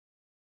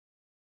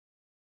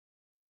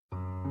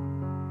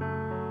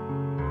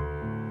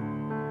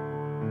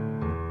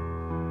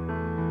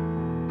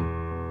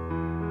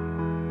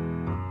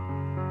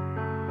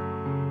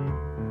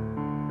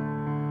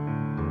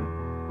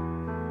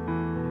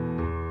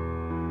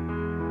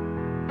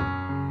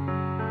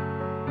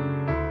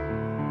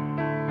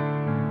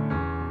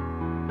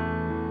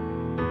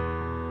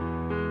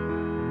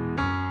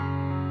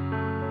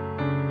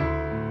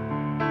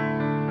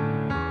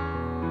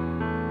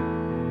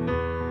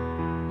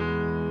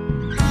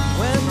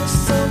When the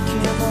sun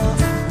came up,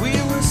 we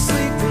were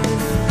sleeping,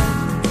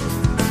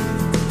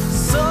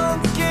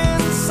 sunk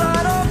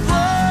inside our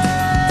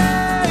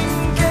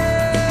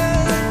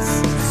blankets,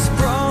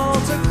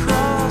 sprawled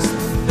across the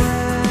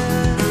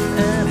bed,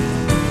 and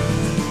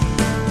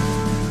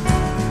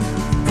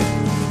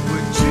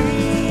we're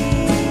dreaming.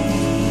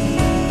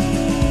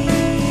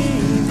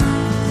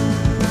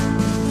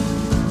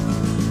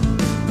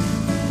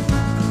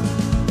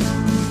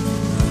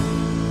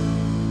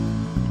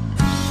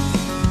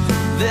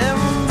 There are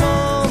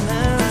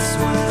moments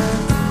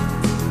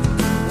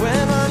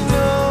when I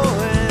know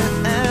it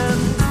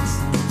ends.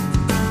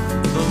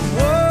 The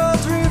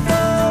world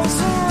revolves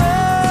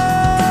around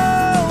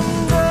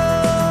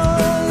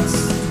us,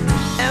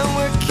 and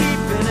we're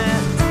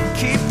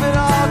keep it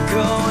all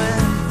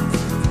going.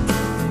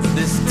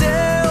 This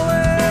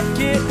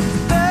delicate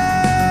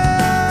balance,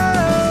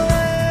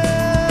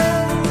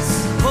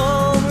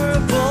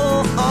 vulnerable,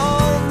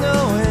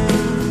 all-knowing,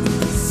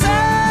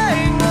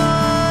 saying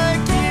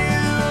like you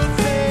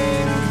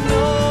think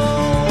no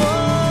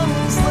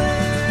one's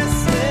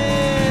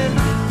listening.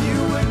 You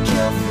would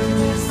kill for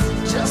this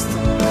just a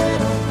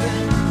little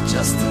bit,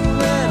 just a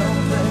little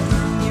bit.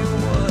 You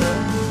would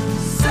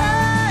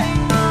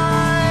saying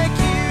like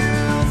you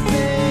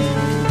think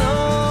no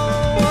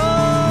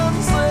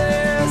one's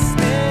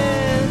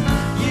listening.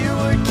 You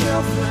would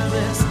kill for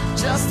this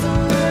just a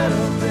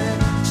little bit,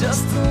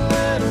 just a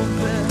little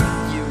bit.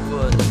 You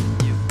would,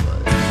 you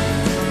would.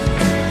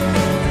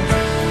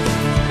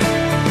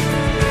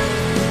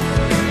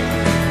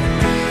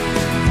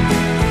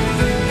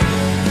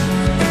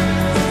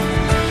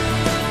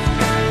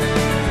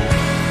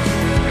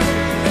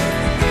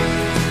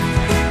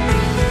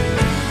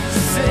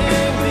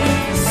 Sing me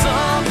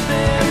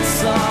something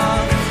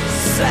soft,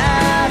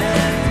 sad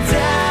and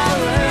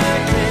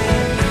delicate,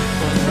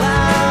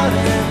 loud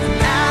and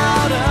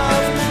out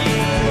of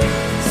key.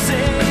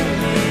 Sing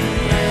me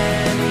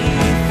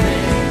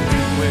anything.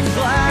 We're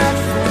glad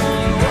for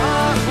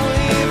what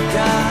we've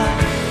got,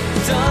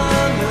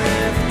 done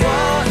with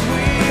what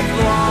we've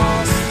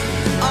lost.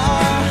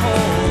 Our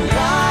whole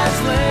lives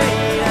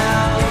laid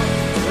out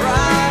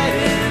right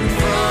in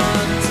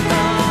front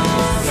of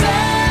us.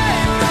 Say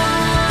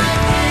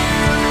like you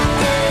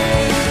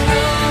think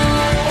no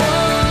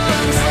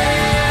one's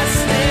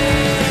listening.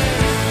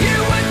 You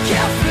would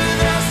kill for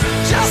this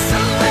just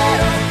a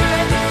little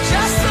bit,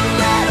 just a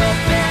little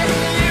bit.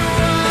 You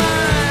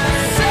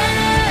would say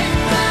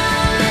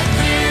like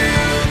you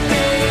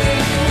think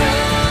no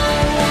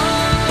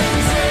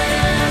one's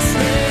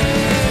listening.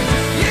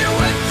 You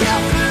would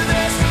kill for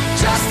this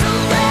just a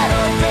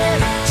little bit,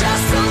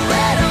 just a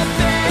little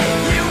bit.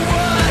 You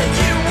would,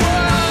 you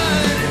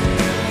would.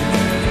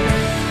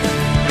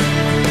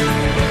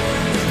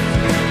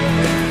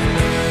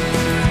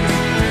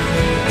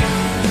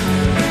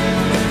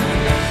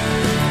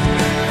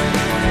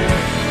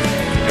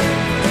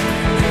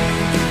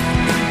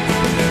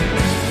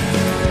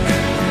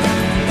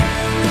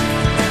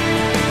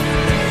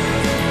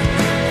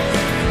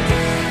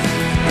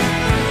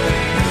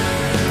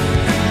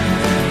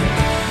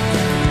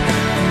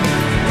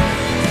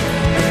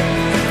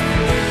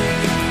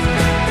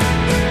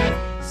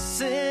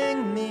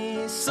 Sing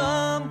me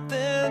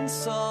something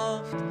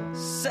soft,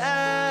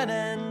 sad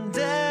and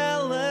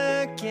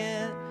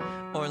delicate,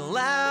 or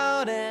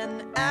loud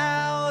and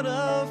out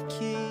of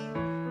key.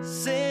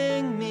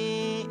 Sing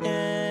me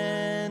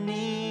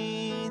anything.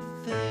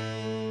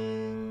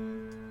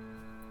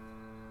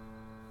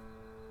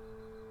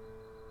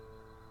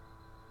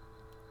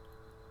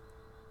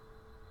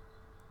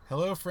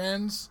 Hello,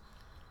 friends.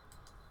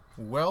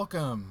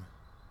 Welcome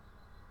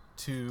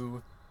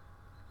to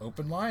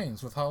Open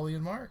Lines with Holly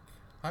and Mark.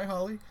 Hi,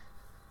 Holly.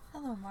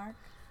 Hello, Mark.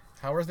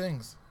 How are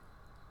things?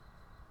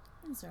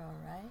 Things are all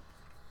right.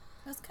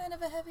 It was kind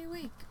of a heavy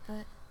week,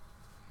 but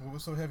What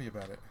was so heavy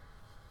about it?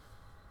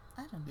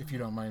 I don't know. If you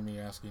don't mind me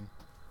asking.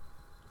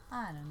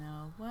 I don't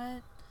know.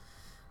 What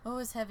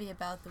was heavy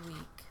about the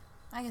week?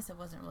 I guess it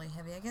wasn't really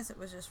heavy. I guess it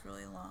was just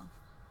really long.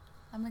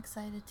 I'm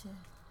excited to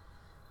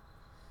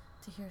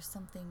hear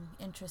something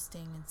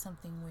interesting and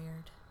something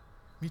weird.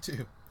 Me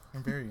too.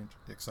 I'm very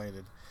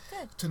excited.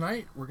 Good.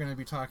 Tonight, we're going to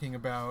be talking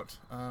about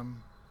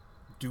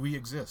do we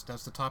exist?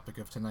 That's the topic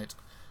of tonight's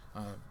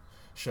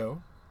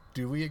show.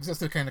 Do we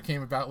exist? It kind of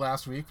came about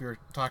last week. We were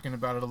talking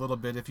about it a little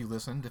bit if you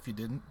listened. If you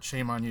didn't,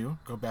 shame on you.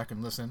 Go back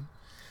and listen.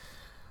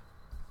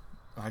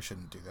 I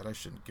shouldn't do that. I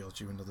shouldn't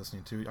guilt you into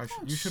listening to it.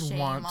 You should shame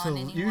want on to.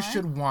 anyone. You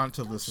should want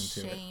to Don't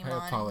listen to it. shame I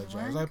on apologize.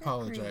 anyone. I Good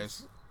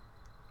apologize.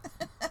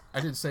 I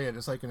didn't say it.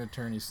 It's like an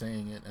attorney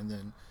saying it and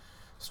then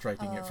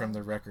striking it from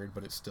the record,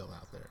 but it's still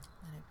out there.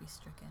 Let it be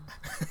stricken.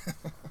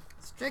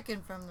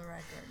 Stricken from the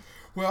record.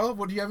 Well,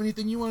 do you have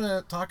anything you want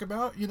to talk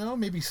about? You know,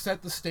 maybe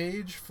set the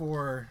stage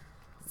for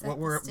what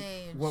we're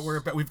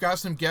about. We've got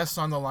some guests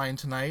on the line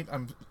tonight.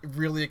 I'm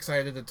really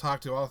excited to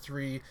talk to all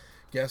three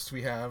guests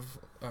we have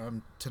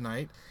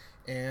tonight.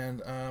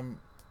 And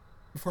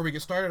before we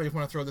get started, I just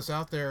want to throw this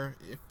out there.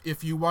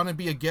 If you want to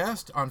be a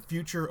guest on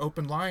future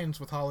Open Lines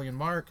with Holly and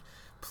Mark,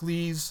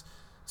 please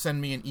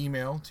send me an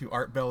email to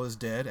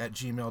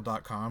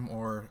artbellisdead@gmail.com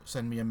or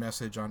send me a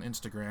message on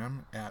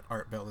Instagram at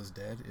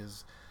artbellisdead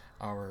is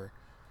our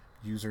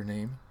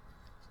username.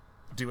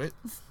 Do it.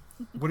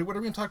 What are we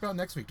going to talk about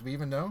next week? Do we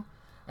even know?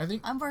 I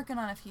think I'm working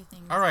on a few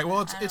things. all right. Well,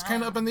 I it's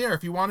kind of up in the air.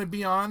 If you want to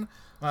be on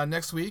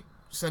next week,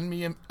 send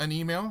me an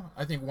email.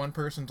 I think one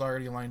person's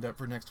already lined up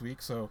for next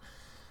week, so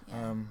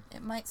Yeah.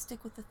 It might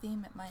stick with the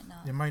theme. It might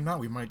not. it might not.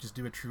 We might just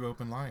do a true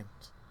open line.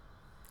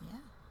 Yeah.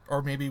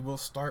 Or maybe we'll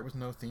start with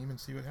no theme and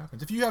see what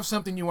happens. If you have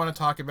something you want to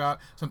talk about,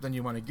 something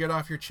you want to get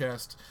off your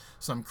chest,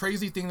 some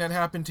crazy thing that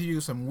happened to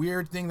you, some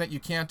weird thing that you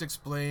can't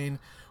explain,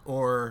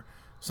 or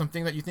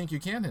something that you think you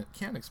can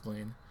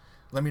explain,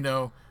 let me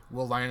know.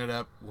 We'll line it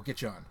up. We'll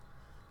get you on.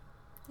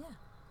 Yeah.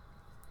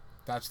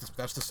 That's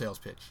the sales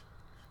pitch.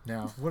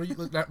 Now, why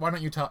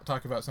don't you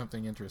talk about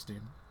something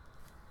interesting?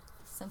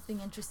 Something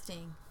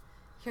interesting.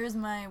 Here's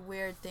my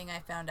weird thing I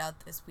found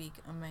out this week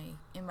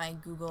in my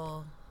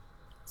Google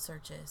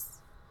searches.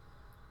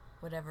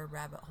 Whatever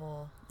rabbit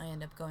hole I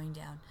end up going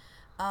down.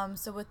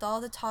 So with all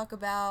the talk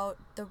about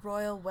the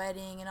royal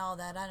wedding and all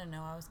that, I don't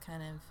know, I was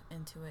kind of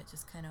into it,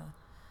 just kind of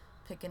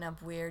picking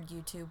up weird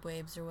YouTube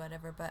waves or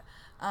whatever. But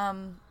I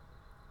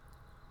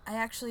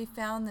actually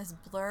found this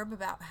blurb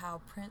about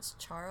how Prince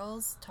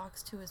Charles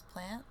talks to his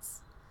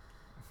plants.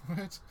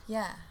 What?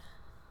 Yeah.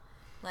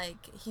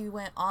 Like, he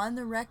went on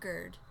the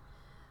record,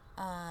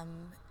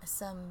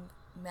 some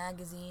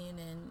magazine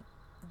in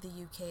the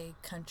UK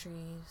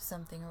country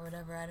something or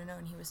whatever, I don't know,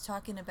 and he was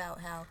talking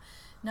about how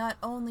not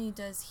only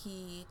does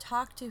he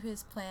talk to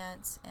his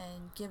plants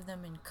and give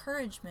them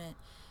encouragement,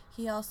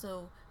 he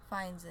also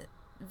finds it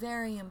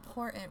very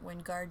important when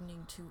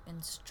gardening to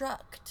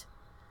instruct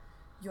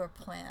your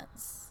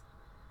plants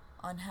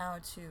on how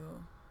to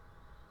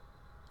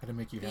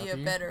make you be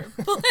happy? a better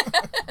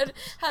plant,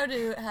 how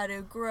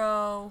to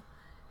grow,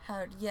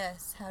 how to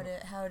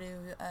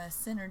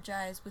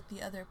synergize with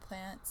the other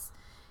plants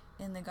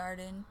in the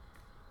garden.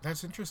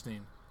 That's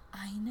interesting.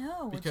 I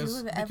know. Would Because- you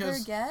have ever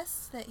because-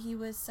 guessed that he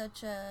was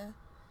such a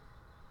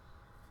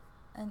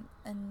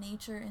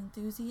nature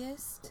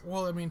enthusiast?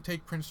 Well, I mean,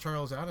 take Prince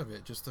Charles out of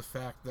it. Just the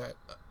fact that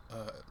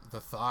the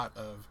thought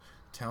of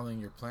telling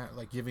your plant,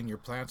 like giving your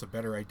plants a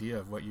better idea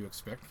of what you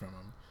expect from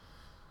them.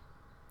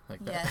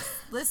 Like that. Yes,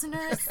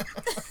 listeners.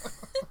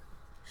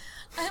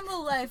 I'm a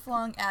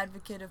lifelong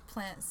advocate of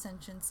plant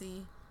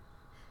sentiency.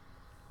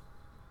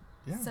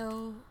 Yeah.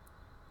 So,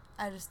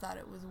 I just thought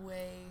it was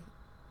way.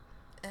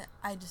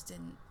 I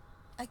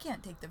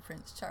can't take the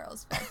Prince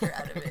Charles factor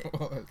out of it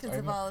Well, because I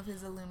of know. all of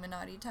his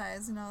Illuminati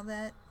ties and all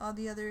that, all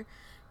the other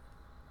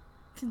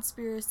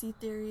conspiracy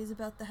theories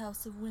about the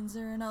House of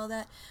Windsor and all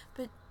that.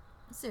 But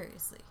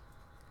seriously,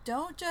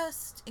 don't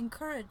just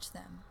encourage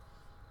them.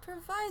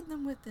 Provide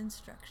them with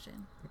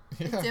instruction.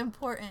 It's Yeah.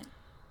 important.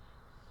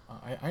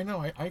 I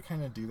know. I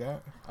kind of do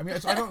that. I mean,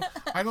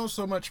 I don't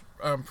so much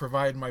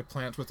provide my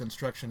plants with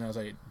instruction as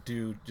I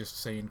do just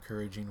say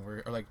encouraging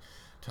word, or like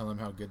tell them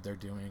how good they're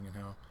doing and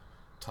how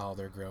tall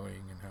they're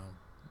growing and how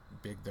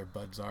big their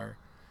buds are,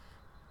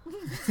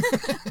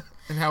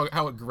 and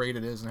how great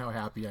it is and how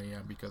happy I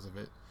am because of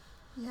it.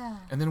 Yeah.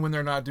 And then when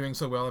they're not doing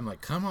so well, I'm like,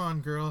 "Come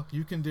on, girl,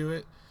 you can do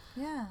it."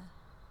 Yeah.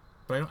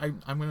 But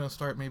I'm gonna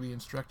start maybe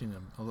instructing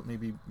them,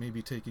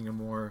 maybe taking a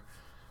more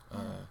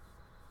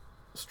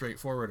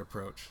straightforward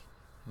approach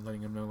and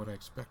letting them know what I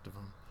expect of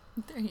them.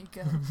 There you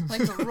go.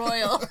 Like a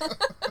royal.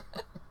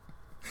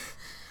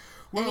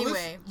 Well,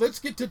 Anyway. let's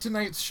get to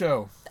tonight's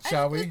show,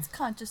 shall we? It's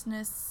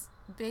consciousness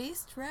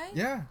based, right?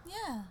 Yeah.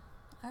 Yeah.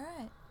 All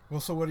right. Well,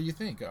 so what do you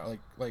think?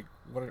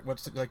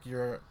 What's like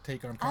your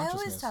take on consciousness? I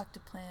always talk to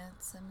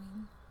plants. I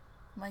mean,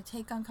 my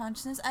take on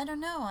consciousness. I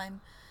don't know.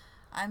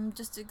 I'm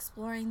just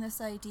exploring this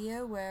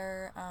idea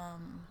where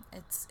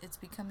it's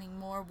becoming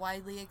more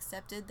widely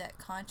accepted that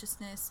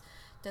consciousness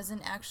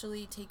doesn't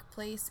actually take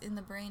place in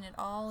the brain at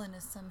all and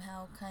is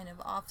somehow kind of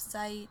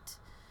off-site.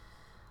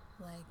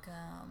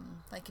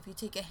 Like if you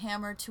take a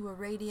hammer to a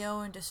radio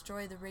and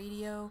destroy the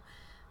radio,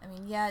 I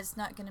mean, yeah, it's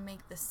not going to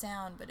make the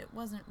sound, but it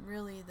wasn't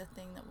really the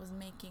thing that was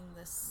making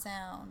the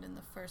sound in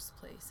the first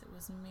place. It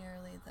was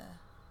merely the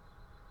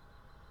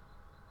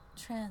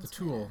transmitter.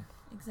 tool.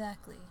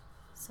 Exactly.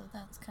 So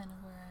that's kind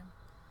of where I'm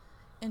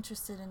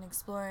interested in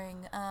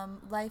exploring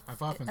life.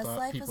 I've often as thought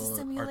life people as a are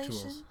simulation.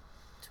 tools.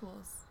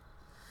 Tools.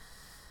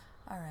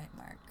 All right,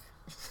 Mark.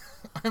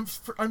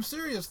 I'm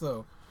serious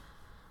though.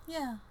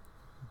 Yeah.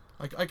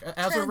 Like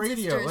as a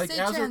radio, Transistors. like Say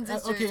as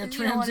transistors, a 'cause you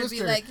don't wanna be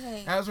transistor, like,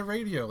 hey, as a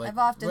radio. Like I've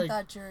often like,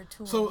 thought you're a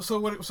tool. So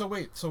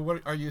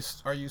what are you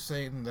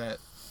saying that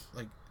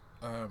like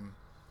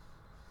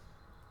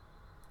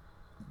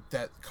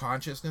that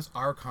consciousness,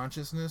 our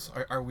consciousness,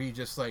 are we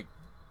just like,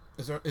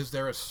 is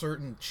there a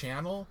certain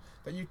channel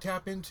that you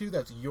tap into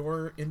that's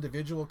your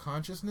individual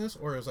consciousness,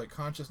 or is like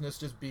consciousness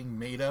just being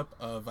made up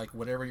of like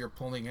whatever you're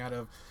pulling out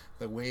of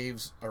the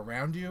waves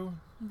around you?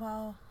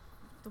 Well,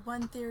 the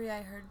one theory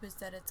I heard was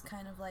that it's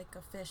kind of like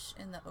a fish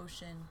in the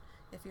ocean.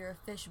 If you're a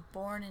fish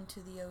born into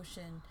the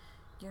ocean,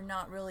 you're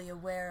not really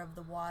aware of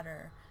the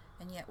water,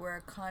 and yet we're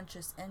a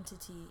conscious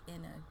entity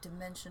in a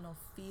dimensional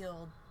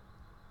field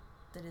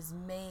that is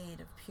made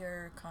of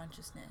pure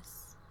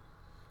consciousness.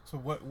 So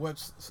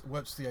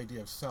what's the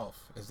idea of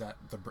self? Is that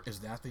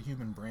the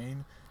human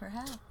brain?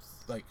 Perhaps.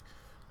 Like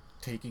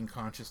taking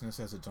consciousness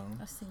as its own?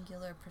 A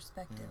singular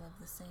perspective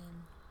of the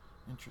same.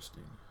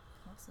 Interesting.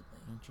 Possibly.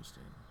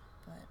 Interesting.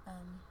 But,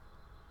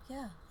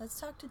 yeah, let's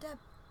talk to Deb.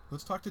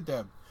 Let's talk to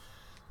Deb.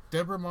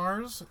 Deborah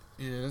Mars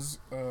is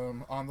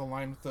on the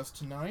line with us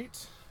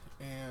tonight,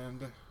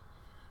 and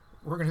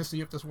we're going to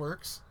see if this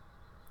works.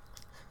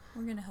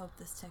 We're going to hope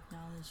this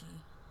technology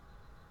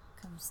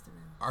comes through.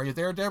 Are you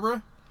there,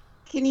 Deborah?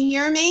 Can you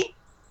hear me?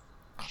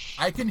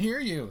 I can hear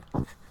you.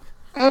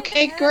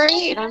 Okay,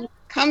 great. I'm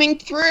coming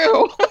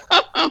through.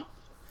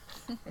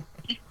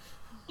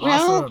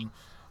 Awesome.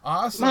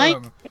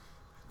 Awesome.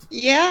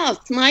 Yes,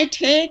 my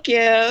take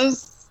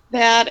is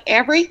that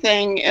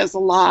everything is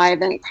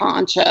alive and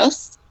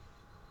conscious,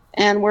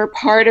 and we're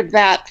part of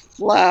that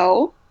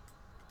flow.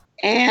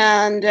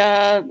 And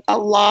a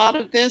lot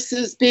of this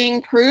is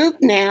being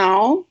proved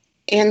now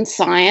in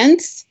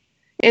science.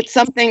 It's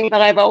something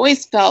that I've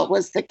always felt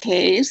was the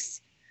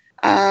case.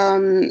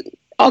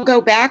 I'll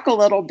go back a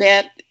little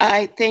bit.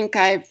 I think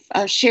I've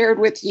shared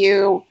with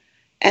you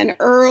an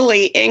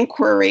early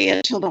inquiry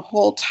into the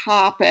whole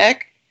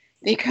topic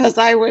because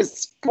I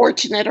was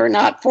fortunate or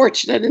not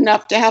fortunate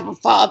enough to have a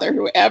father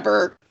who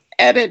ever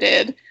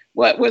edited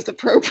what was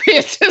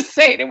appropriate to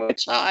say to a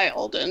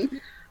child. And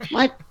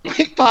my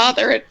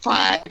father at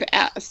 5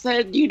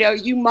 said,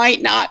 you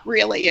might not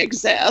really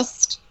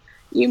exist.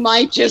 You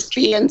might just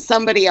be in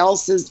somebody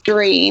else's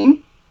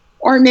dream.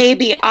 Or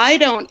maybe I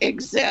don't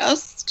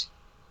exist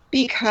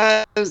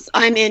because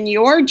I'm in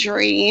your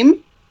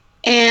dream.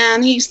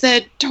 And he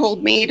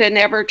told me to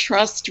never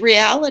trust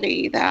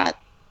reality, that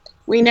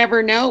we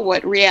never know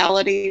what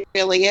reality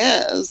really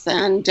is.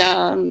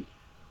 And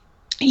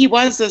he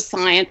was a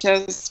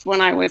scientist when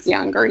I was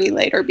younger. He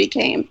later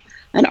became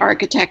an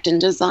architect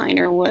and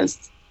designer,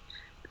 was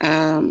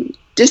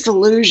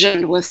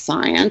disillusioned with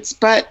science.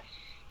 But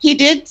he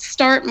did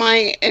start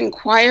my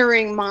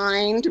inquiring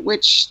mind,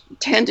 which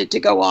tended to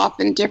go off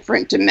in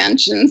different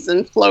dimensions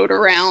and float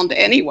around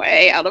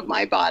anyway out of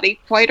my body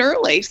quite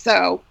early.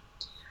 So,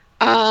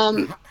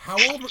 how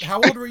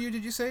old were you?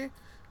 Did you say?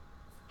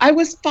 I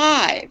was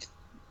 5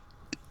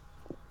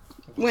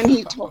 when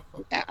he told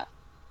me that.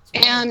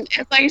 And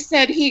as I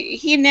said,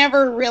 he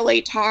never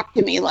really talked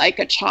to me like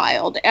a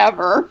child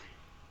ever.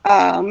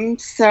 I've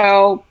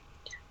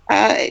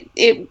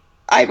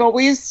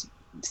always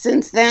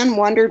since then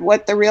wondered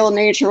what the real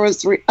nature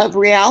of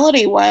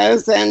reality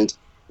was, and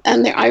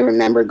I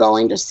remember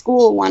going to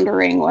school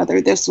wondering whether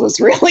this was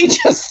really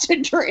just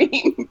a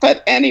dream.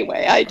 But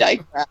anyway, I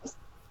digress.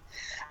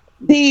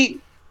 The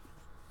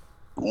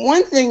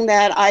one thing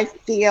that I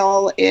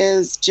feel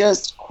is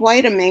just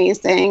quite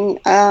amazing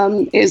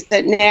is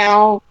that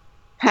now,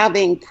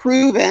 having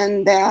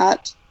proven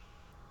that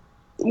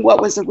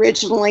what was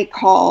originally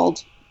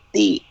called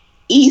the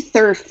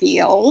ether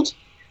field,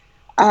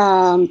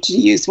 to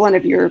use one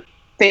of your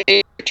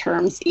favorite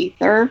terms,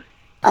 ether,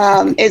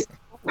 is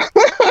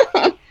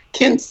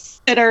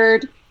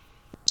considered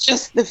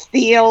just the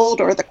field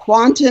or the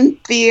quantum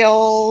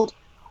field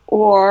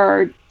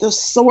or the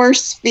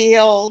source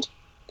field.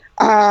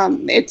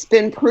 It's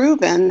been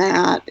proven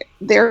that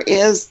there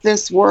is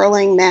this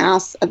whirling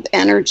mass of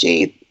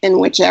energy in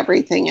which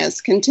everything is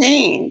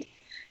contained.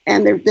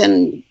 And there have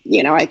been,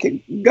 I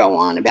could go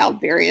on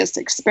about various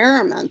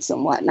experiments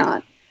and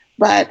whatnot.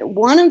 But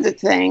one of the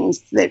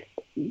things that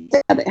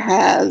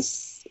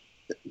has,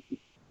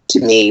 to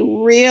me,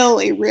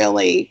 really,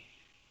 really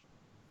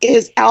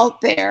is out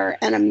there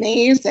and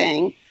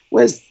amazing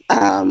was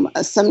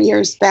some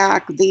years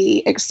back,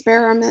 the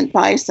experiment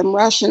by some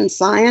Russian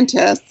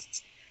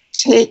scientists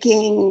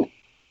creating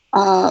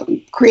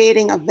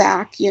a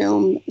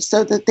vacuum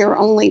so that there are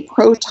only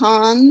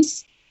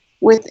protons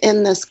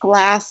within this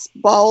glass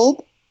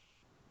bulb,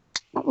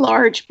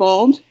 large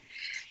bulb.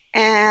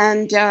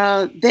 And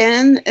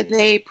then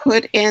they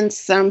put in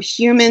some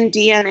human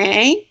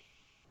DNA.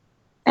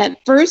 At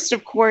first,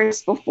 of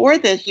course, before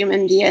the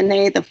human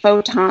DNA, the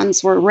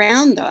photons were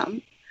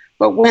random.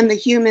 But when the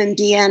human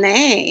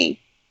DNA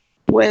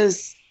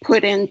was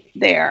put in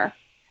there,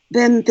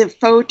 then the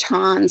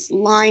photons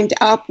lined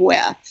up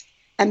with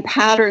and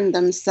patterned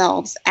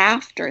themselves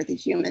after the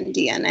human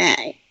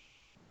DNA.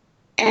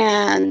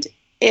 And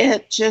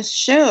it just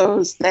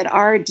shows that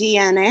our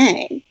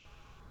DNA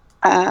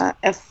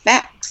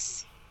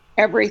affects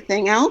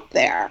everything out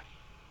there.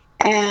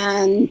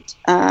 And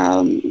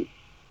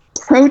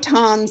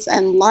protons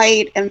and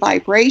light and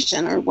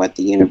vibration are what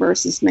the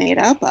universe is made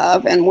up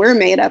of, and we're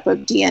made up of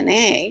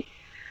DNA.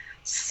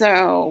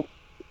 So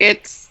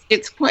it's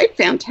quite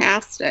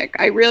fantastic.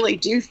 I really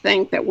do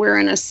think that we're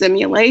in a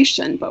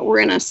simulation, but we're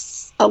in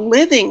a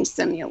living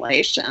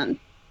simulation.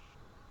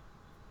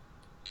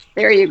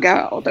 There you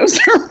go. Those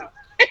are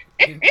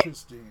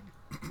interesting.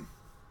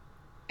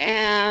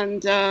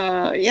 And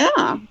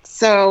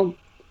so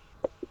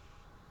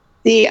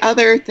the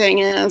other thing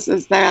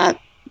is that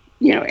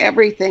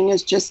everything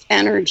is just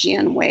energy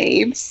and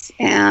waves,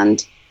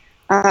 and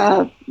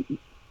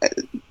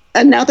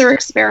another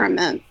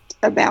experiment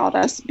about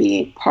us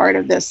being part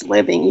of this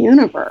living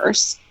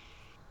universe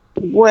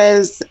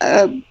was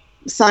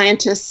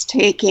scientists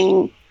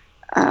taking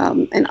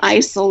and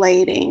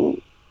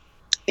isolating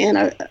in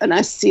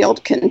a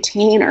sealed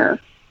container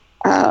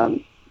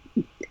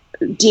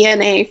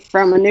DNA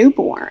from a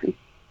newborn,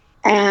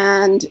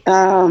 and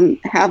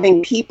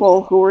having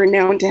people who were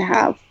known to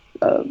have,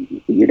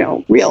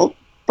 real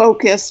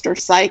focused or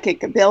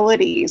psychic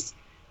abilities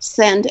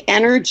send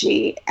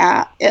energy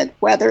at it,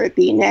 whether it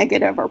be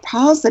negative or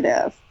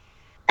positive,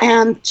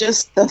 and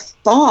just the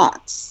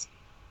thoughts.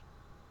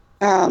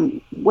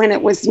 When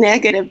it was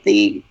negative,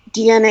 the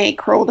DNA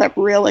curled up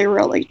really,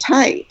 really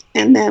tight.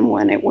 And then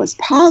when it was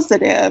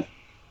positive,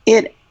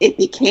 it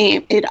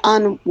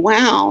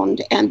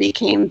unwound and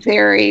became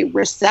very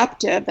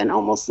receptive and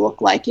almost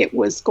looked like it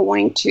was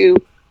going to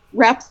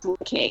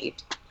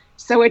replicate.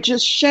 So it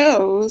just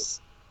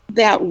shows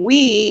that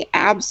we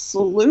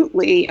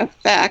absolutely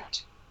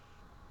affect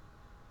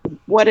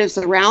what is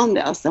around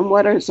us, and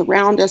what is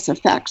around us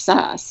affects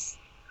us.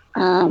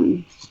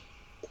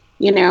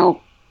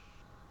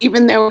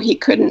 Even though he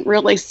couldn't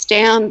really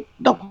stand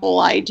the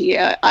whole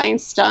idea,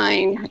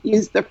 Einstein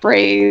used the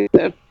phrase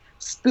of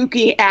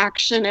spooky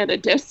action at a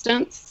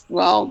distance.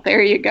 Well,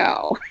 there you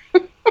go.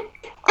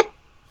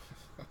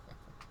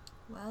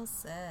 Well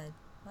said.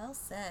 Well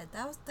said.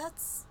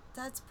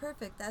 That's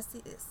perfect. That's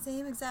the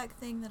same exact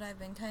thing that I've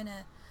been kind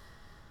of.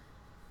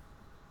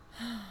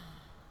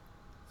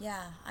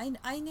 Yeah,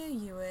 I knew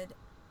you would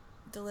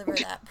deliver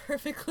that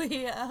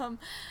perfectly. The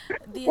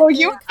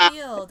etheric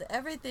field,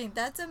 everything.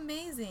 That's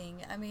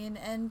amazing. I mean,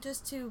 and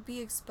just to be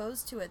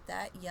exposed to it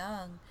that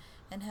young,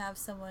 and have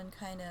someone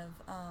kind of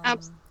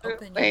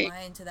open your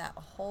mind to that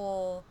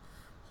whole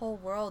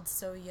world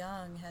so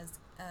young has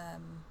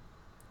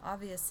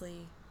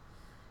obviously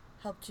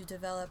helped you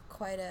develop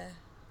quite a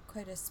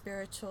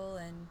spiritual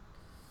and.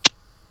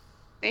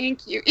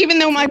 Thank you. Even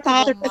though my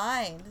father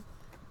mind.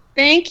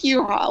 Thank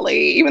you,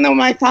 Holly. Even though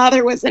my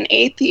father was an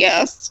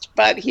atheist,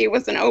 but he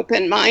was an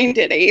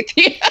open-minded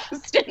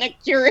atheist and a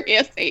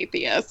curious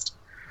atheist.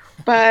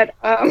 But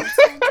That's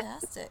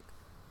fantastic.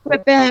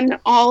 But then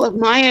all of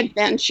my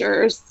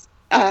adventures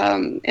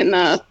in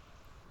the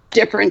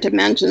different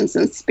dimensions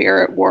and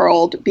spirit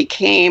world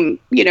became,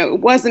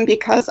 it wasn't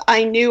because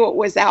I knew it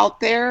was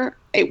out there.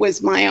 It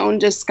was my own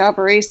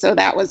discovery. So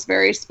that was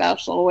very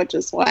special, which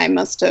is why I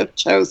must have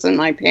chosen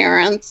my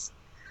parents.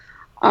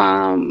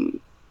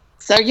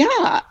 So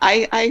yeah,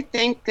 I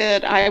think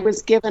that I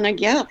was given a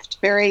gift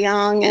very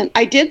young. And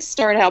I did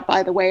start out,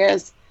 by the way,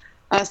 as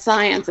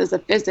science, as a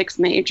physics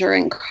major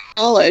in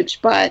college,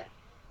 but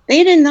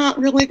they did not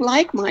really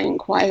like my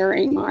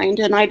inquiring mind,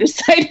 and I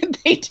decided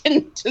they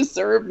didn't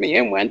deserve me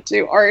and went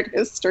to art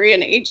history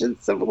and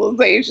ancient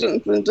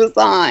civilizations and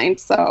design.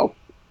 So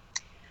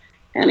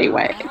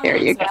anyway, there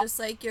you go. Just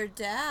like your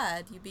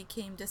dad, you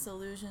became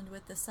disillusioned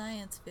with the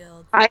science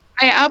field. I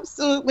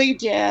absolutely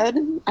did.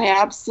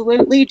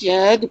 And,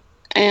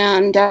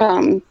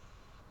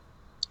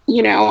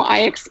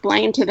 I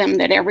explained to them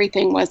that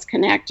everything was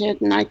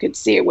connected, and I could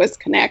see it was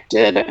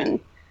connected, and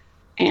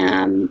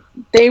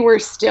they were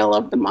still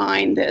of the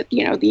mind that,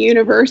 the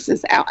universe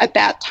is out. At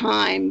that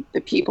time,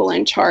 the people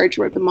in charge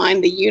were of the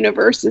mind the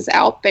universe is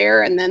out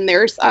there, and then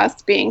there's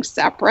us being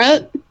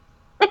separate.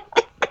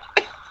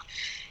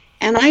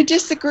 And I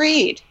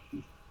disagreed.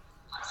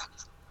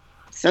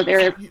 So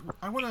there.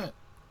 I want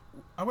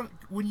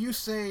when you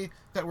say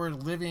that we're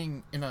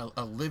living in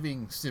a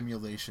living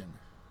simulation.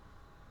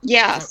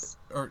 Yes.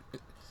 The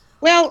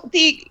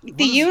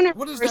universe.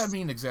 What does that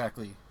mean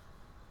exactly?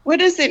 What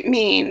does it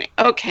mean?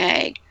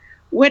 Okay.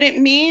 What it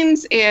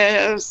means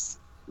is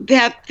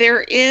that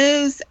there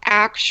is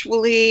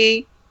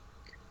actually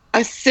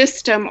a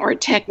system or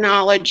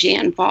technology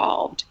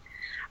involved.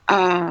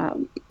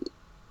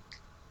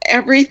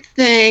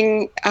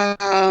 Everything,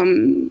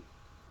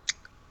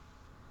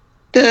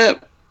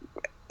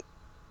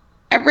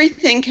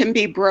 everything can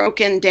be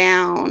broken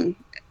down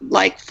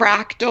like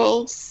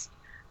fractals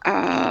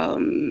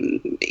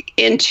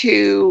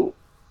into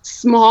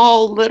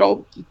small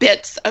little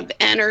bits of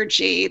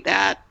energy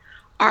that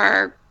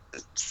are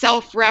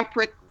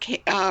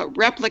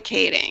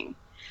self-replicating,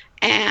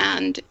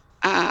 and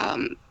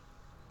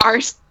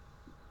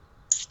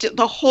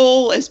the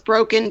whole is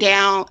broken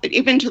down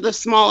even to the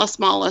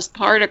smallest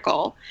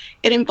particle.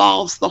 It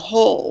involves the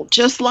whole,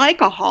 just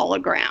like a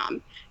hologram.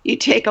 You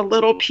take a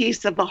little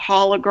piece of the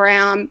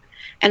hologram,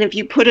 and if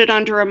you put it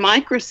under a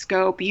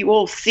microscope, you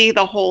will see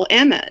the whole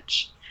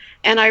image.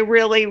 And I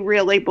really,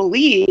 really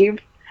believe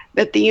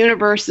that the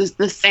universe is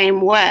the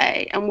same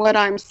way. And what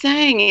I'm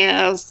saying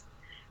is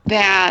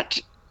that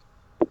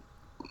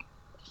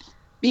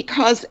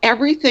because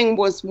everything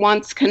was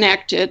once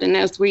connected, and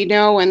as we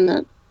know in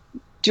the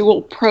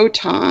dual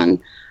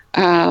photon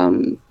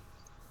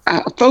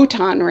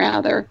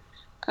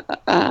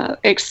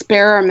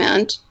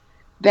experiment,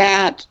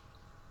 that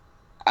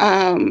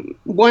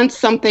once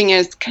something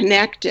is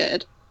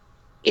connected,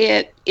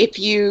 if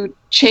you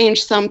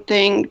change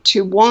something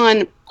to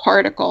one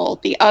particle,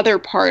 the other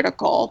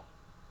particle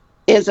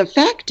is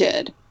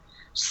affected.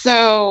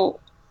 So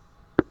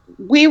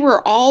we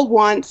were all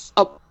once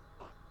a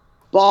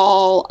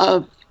ball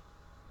of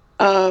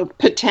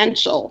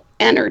potential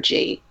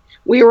energy.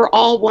 We were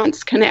all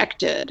once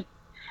connected.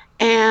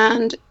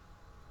 And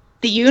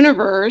the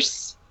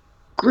universe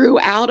grew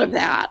out of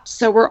that.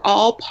 So we're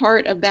all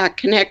part of that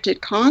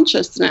connected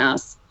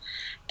consciousness.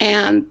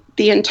 And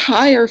the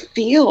entire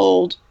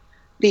field,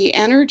 the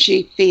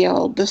energy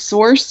field, the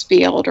source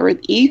field, or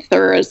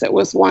ether as it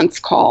was once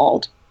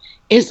called,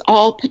 is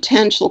all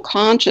potential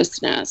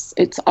consciousness.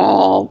 It's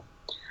all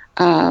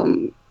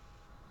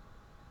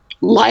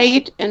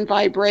light and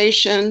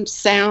vibration,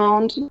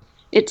 sound.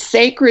 It's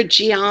sacred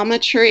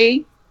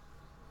geometry,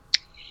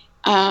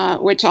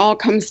 which all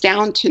comes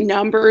down to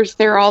numbers.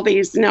 There are all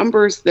these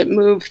numbers that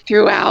move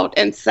throughout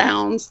and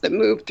sounds that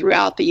move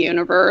throughout the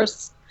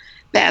universe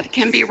that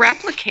can be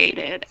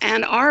replicated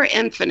and are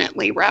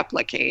infinitely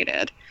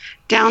replicated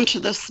down to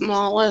the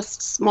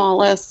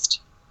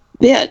smallest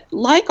bit,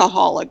 like a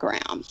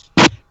hologram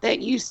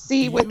that you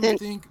see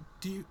within.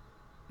 Do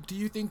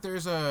you think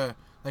there's a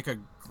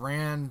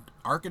grand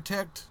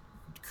architect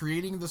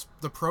creating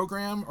the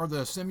program or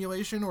the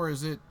simulation, or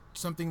is it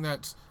something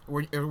that's,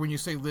 when you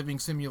say living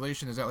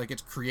simulation, is that like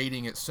it's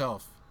creating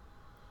itself?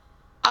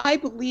 I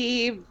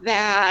believe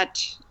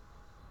that,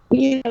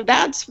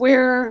 that's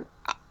where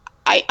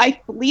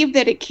I believe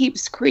that it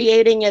keeps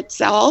creating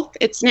itself.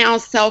 It's now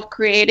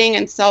self-creating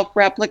and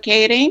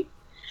self-replicating.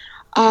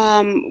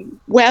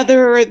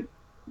 Whether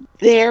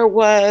there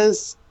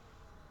was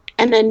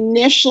an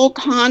initial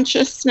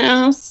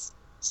consciousness,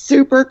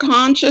 super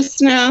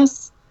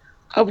consciousness,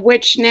 of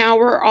which now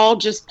we're all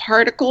just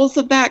particles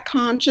of that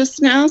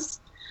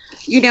consciousness,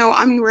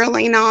 I'm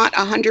really not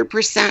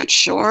 100%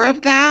 sure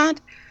of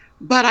that.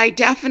 But I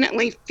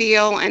definitely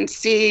feel and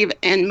see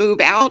and move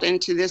out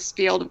into this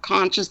field of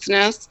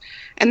consciousness.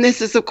 And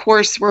this is, of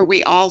course, where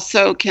we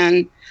also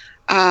can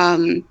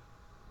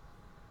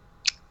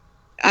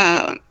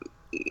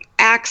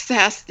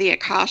access the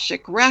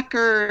Akashic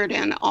record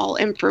and all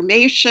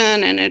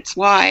information. And it's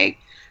why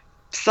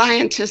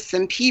scientists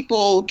and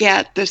people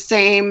get the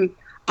same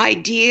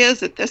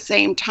ideas at the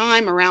same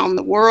time around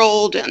the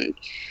world. And,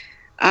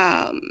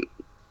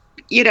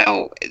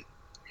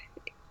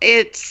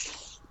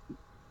 it's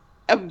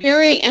a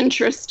very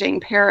interesting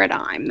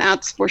paradigm,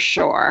 that's for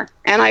sure.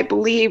 And I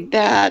believe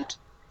that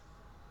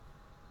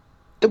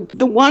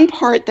the one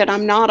part that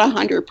I'm not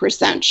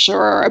 100%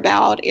 sure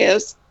about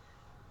is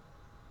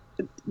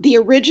the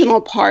original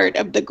part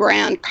of the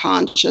grand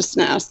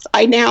consciousness.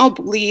 I now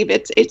believe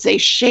it's a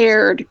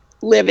shared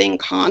living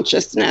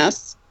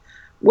consciousness.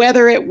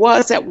 Whether it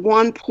was at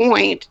one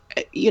point,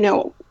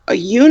 a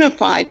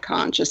unified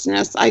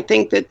consciousness, I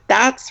think that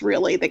that's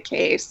really the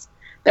case,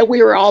 that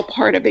we were all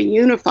part of a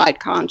unified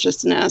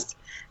consciousness,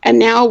 and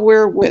now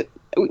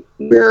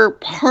we're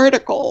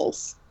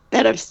particles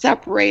that have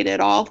separated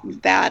off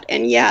of that,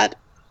 and yet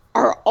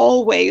are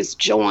always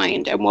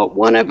joined. And what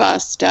one of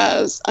us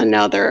does,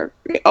 another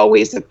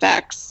always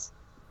affects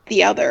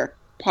the other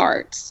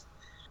parts.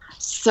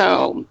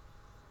 So,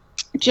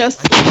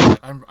 just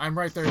I'm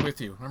right there with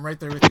you.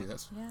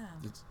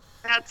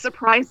 That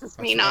surprises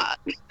me not.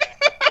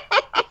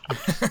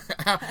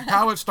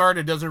 How it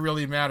started doesn't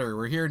really matter.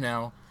 We're here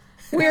now.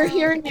 We're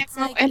here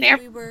now, and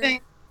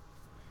everything.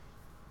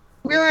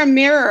 We're a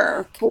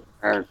mirror for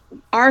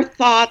our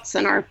thoughts,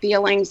 and our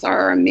feelings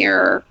are a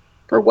mirror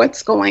for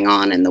what's going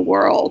on in the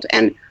world.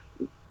 And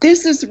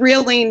this is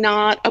really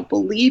not a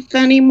belief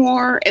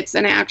anymore. It's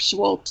an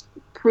actual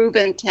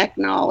proven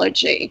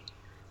technology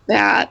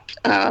that,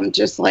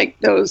 just like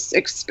those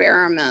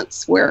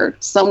experiments where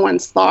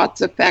someone's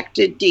thoughts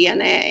affected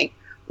DNA,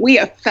 we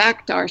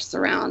affect our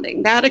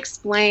surrounding. That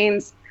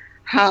explains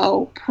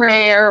how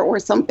prayer, or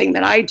something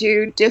that I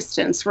do,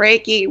 distance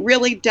Reiki,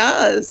 really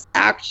does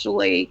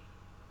actually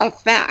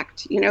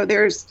affect.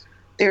 There's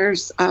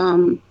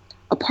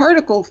a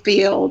particle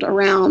field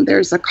around,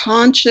 there's a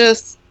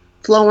conscious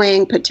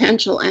flowing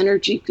potential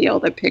energy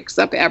field that picks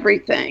up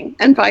everything,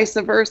 and vice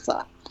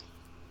versa.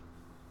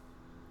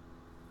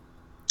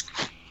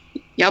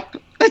 Yep,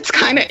 that's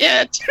kind of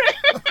it.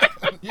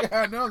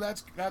 Yeah, no,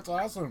 that's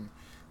awesome.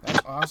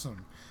 That's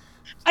awesome.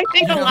 I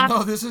think a lot.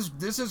 No, this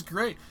is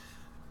great.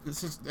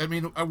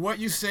 What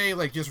you say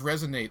just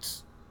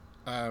resonates.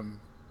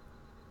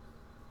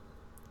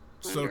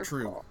 So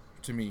true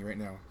to me right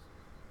now.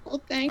 Well,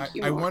 thank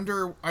you. I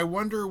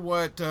wonder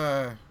what.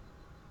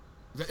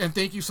 And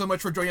thank you so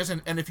much for joining us.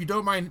 And if you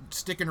don't mind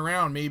sticking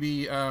around,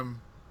 maybe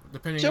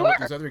depending on what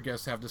these other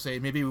guests have to say,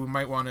 maybe we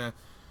might want to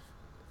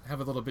have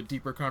a little bit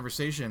deeper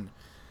conversation.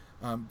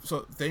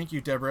 So thank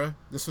you, Deborah.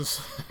 This was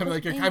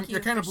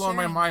you're kind of blowing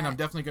my mind. I'm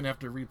definitely going to have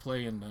to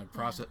replay and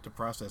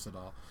process it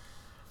all.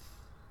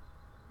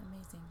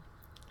 Amazing.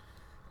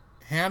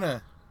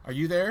 Hannah, are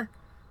you there?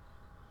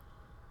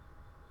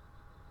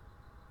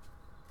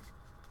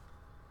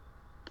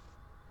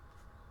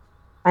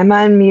 I'm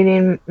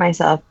unmuting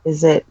myself.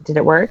 Did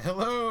it work?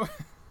 Hello.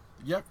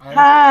 Yep.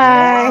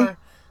 Hi.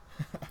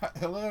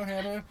 Hello,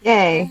 Hannah.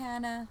 Yay. Hi,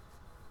 Hannah.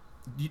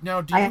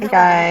 Now, do you have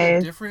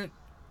guys. a different?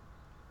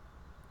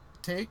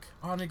 take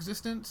on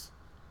existence?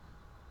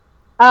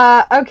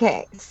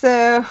 Okay,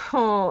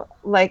 so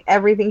like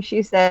everything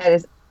she said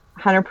is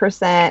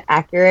 100%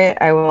 accurate.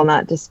 I will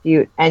not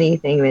dispute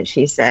anything that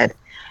she said.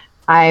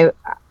 I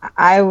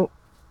I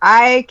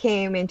I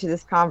came into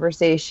this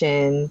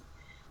conversation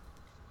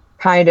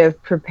kind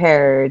of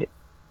prepared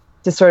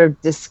to sort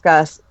of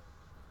discuss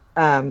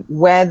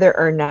whether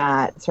or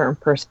not certain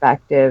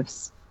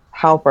perspectives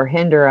help or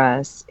hinder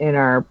us in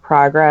our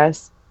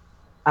progress,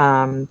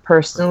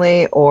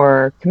 personally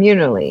or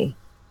communally.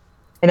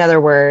 In other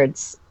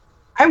words,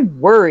 I'm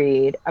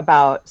worried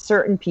about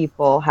certain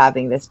people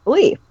having this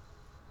belief.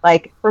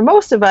 Like for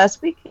most of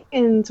us, we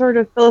can sort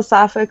of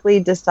philosophically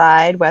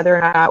decide whether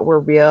or not we're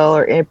real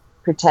or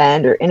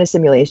pretend or in a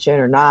simulation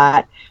or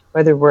not,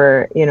 whether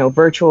we're,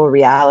 virtual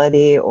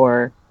reality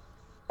or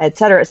et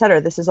cetera, et cetera.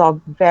 This is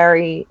all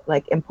very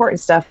like important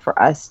stuff for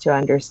us to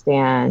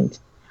understand,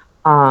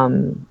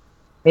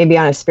 maybe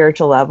on a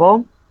spiritual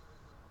level.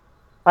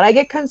 But I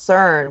get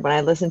concerned when I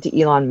listen to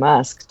Elon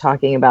Musk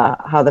talking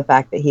about how the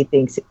fact that he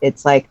thinks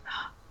it's like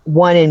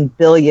 1 in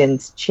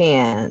billions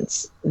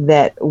chance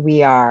that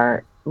we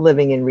are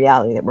living in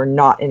reality, that we're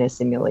not in a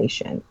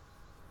simulation.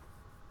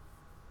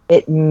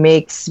 It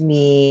makes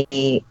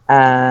me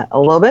a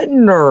little bit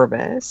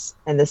nervous,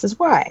 and this is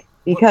why.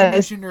 Because what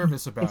makes you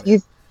nervous about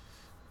it?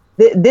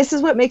 This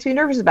is what makes me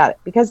nervous about it,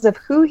 because of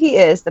who he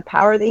is, the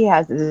power that he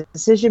has, the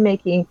decision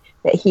making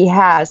that he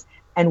has,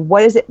 and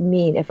what does it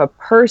mean if a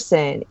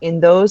person in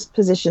those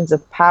positions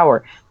of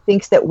power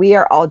thinks that we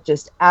are all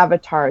just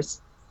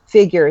avatars,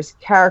 figures,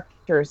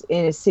 characters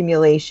in a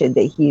simulation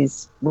that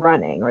he's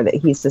running or that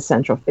he's the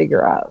central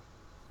figure of.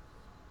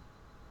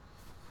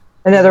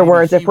 In other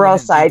words, if we're all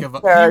side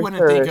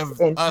characters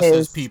in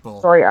his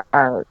story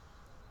arc.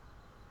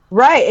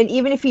 Right, and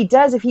even if he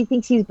does, if he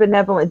thinks he's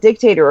benevolent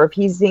dictator, or if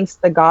he thinks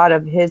the god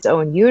of his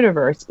own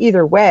universe,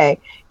 either way,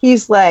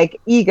 he's like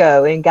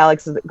Ego in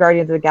Guardians of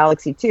the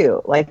Galaxy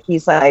 2. Like,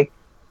 he's like,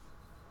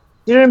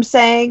 you know what I'm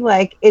saying?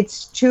 Like,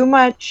 it's too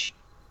much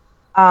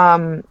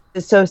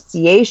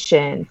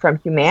dissociation from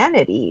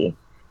humanity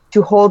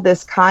to hold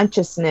this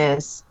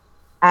consciousness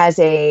as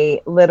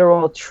a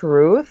literal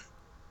truth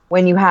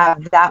when you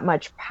have that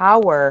much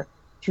power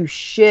to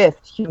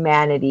shift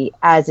humanity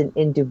as an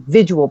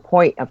individual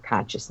point of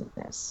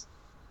consciousness.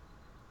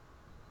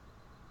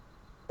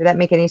 Did that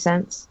make any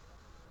sense?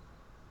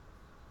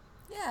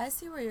 Yeah, I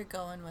see where you're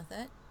going with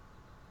it.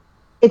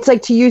 It's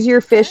like, to use your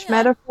fish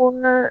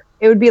metaphor,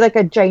 it would be like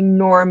a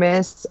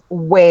ginormous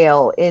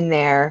whale in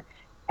there.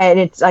 And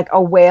it's like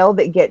a whale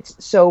that gets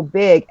so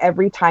big,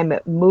 every time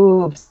it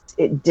moves,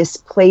 it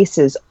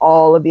displaces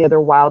all of the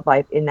other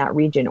wildlife in that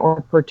region,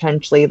 or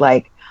potentially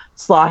like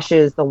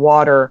sloshes the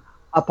water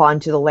up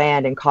onto the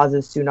land and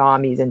causes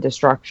tsunamis and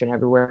destruction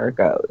everywhere it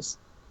goes.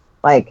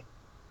 Like,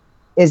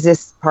 is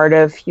this part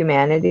of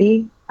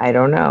humanity? I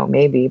don't know,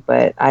 maybe,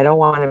 but I don't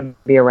want to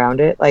be around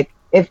it. Like,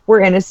 if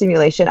we're in a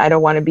simulation, I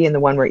don't want to be in the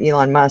one where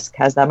Elon Musk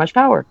has that much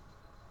power.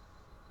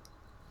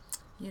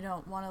 You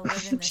don't want to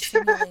live in a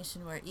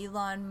simulation where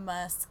Elon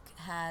Musk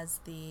has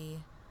the...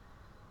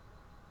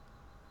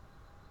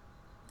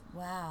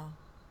 Wow.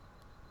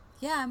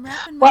 Yeah, I'm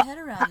wrapping my head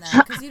around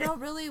that, because you don't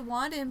really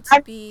want him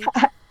to be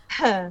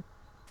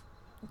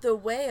the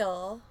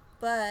whale,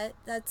 but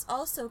that's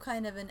also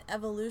kind of an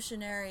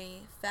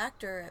evolutionary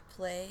factor at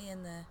play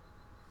in the...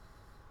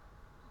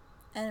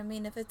 And I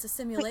mean, if it's a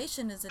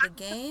simulation, is it a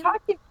game?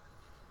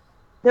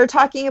 They're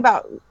talking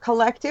about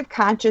collective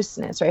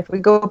consciousness, right? If we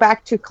go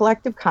back to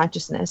collective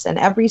consciousness, and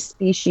every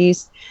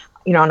species,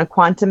 on a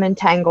quantum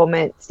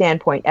entanglement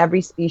standpoint,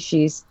 every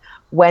species,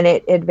 when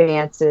it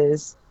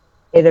advances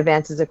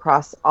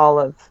across all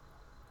of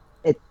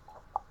it,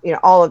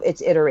 all of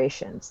its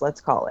iterations,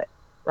 let's call it,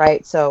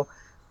 right? So,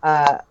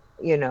 a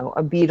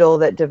beetle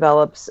that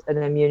develops an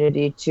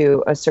immunity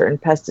to a certain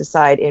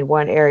pesticide in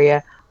one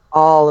area,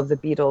 all of the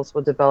beetles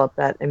will develop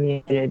that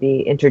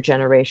immunity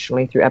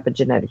intergenerationally through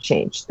epigenetic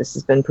change. This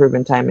has been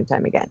proven time and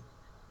time again.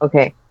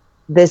 Okay,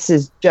 this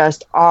is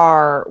just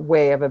our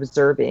way of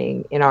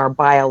observing in our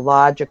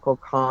biological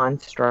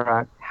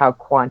construct how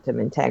quantum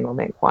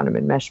entanglement, quantum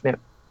enmeshment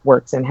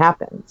works and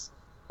happens.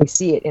 We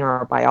see it in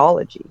our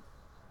biology.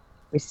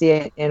 We see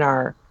it in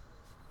our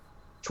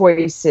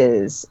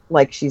choices,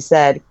 like she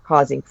said,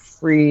 causing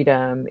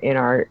freedom in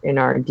our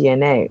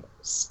DNA,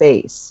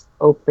 space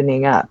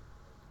opening up.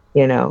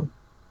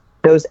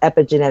 Those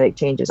epigenetic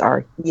changes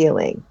are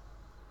healing.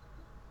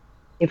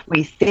 If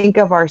we think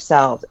of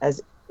ourselves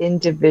as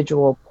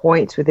individual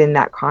points within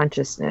that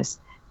consciousness,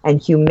 and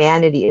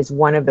humanity is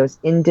one of those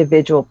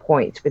individual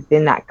points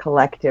within that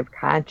collective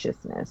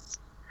consciousness,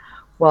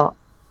 well,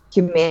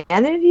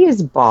 humanity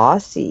is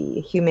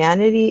bossy.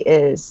 Humanity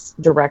is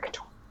direct.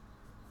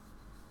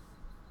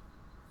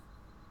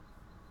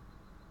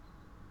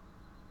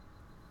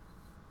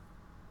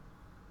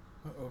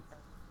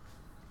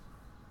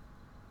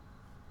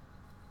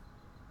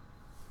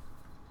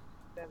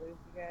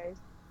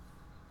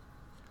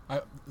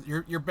 Uh-oh.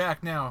 You're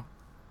back now.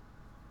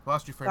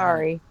 Lost you for a minute.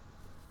 Sorry.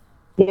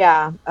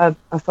 Yeah,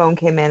 a phone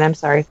came in. I'm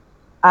sorry.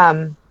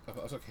 Oh,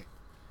 that's okay.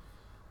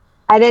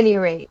 At any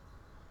rate,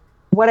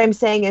 what I'm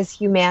saying is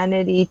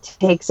humanity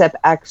takes up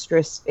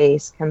extra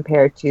space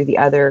compared to the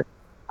other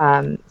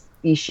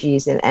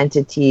species and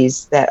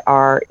entities that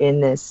are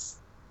in this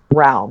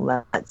realm,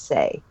 let's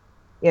say.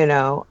 You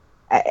know,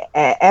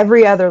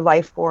 every other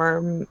life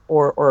form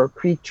or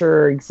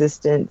creature or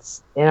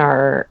existence in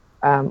our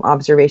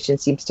observation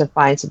seems to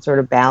find some sort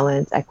of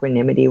balance,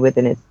 equanimity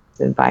within its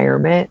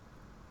environment.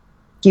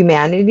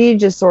 Humanity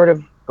just sort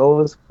of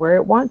goes where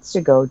it wants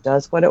to go,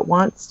 does what it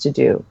wants to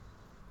do.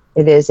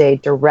 It is a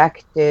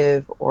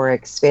directive or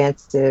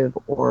expansive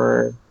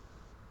or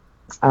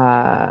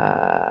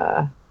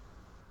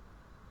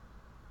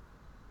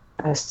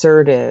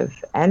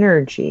assertive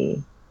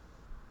energy.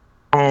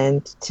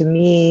 And to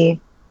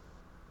me,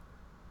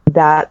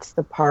 that's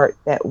the part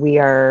that we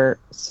are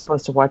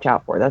supposed to watch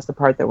out for. That's the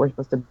part that we're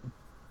supposed to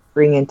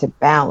bring into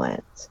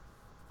balance.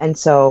 And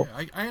so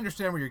yeah, I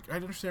understand where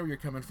you're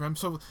coming from.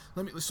 So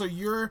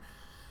you're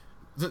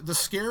the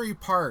scary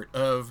part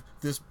of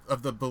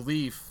the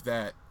belief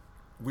that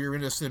we're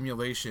in a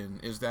simulation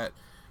is that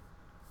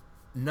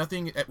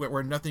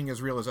where nothing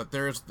is real, is that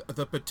there's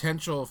the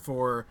potential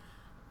for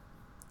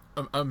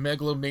a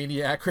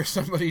megalomaniac or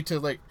somebody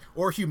to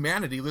or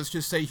humanity, let's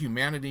just say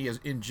humanity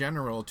as in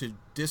general, to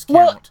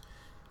discount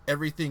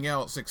everything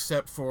else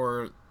except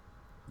for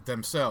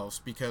themselves,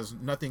 because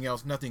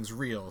nothing's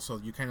real. So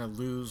you kind of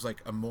lose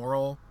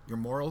your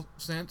moral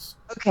sense.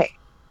 Okay.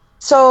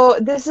 So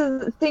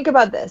think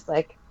about this,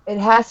 it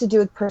has to do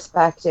with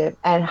perspective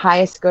and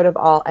highest good of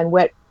all, and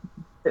what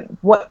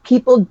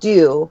people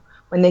do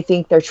when they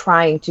think they're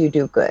trying to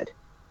do good.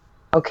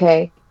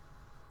 Okay.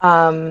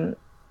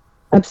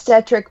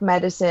 Obstetric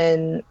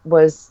medicine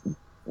was,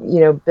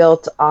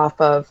 built off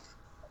of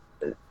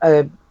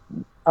a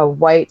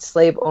white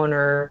slave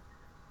owner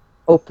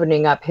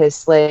opening up his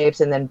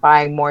slaves and then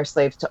buying more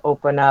slaves to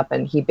open up.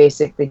 And he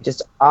basically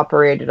just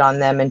operated on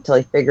them until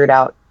he figured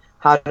out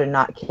how to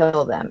not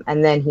kill them.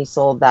 And then he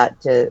sold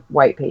that to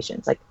white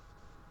patients.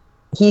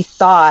 He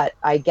thought,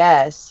 I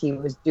guess, he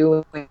was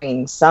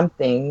doing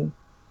something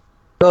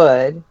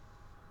good.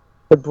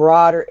 The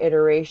broader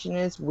iteration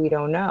is we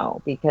don't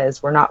know,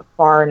 because we're not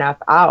far enough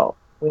out.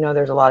 We know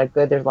there's a lot of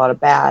good, there's a lot of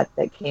bad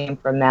that came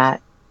from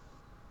that.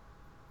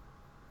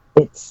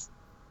 It's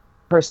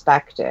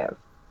perspective.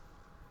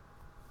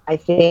 I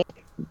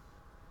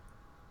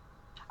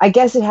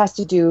guess it has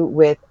to do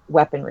with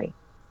weaponry.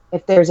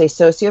 If there's a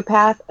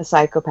sociopath, a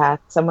psychopath,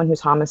 someone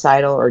who's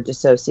homicidal or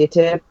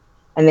dissociative,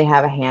 and they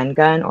have a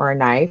handgun or a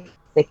knife,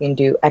 they can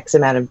do X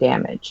amount of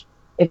damage.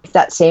 If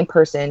that same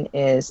person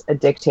is a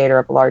dictator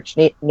of a large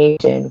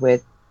nation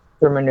with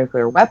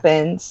thermonuclear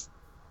weapons,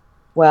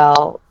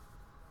 well,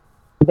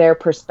 their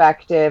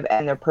perspective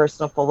and their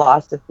personal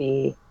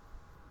philosophy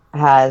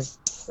has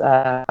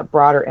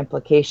broader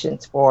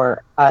implications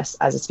for us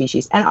as a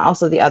species, and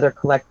also the other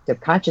collective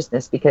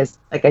consciousness, because,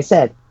 like I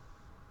said,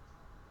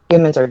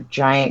 humans are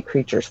giant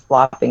creatures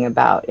flopping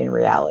about in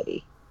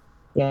reality,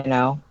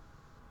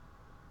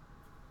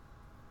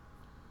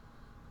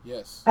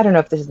 Yes. I don't know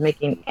if this is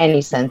making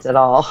any sense at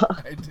all.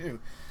 I do.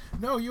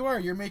 No, you are.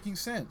 You're making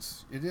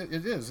sense. It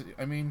is.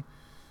 I mean,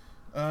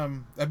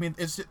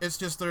 it's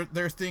just there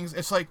are things.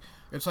 It's like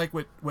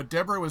what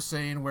Deborah was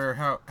saying, where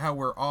how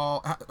we're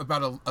all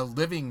about a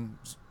living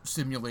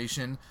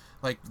simulation.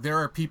 Like, there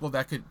are people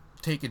that could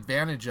take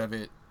advantage of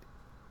it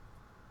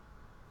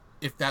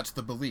if that's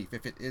the belief.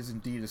 If it is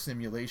indeed a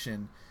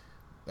simulation,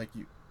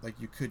 you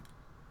could.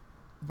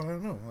 But I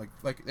don't know.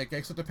 I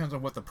guess it depends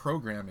on what the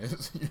program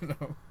is.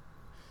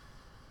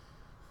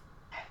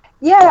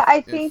 Yeah, I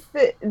think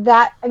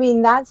that I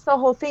mean, that's the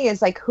whole thing,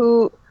 is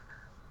who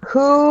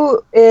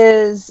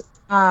is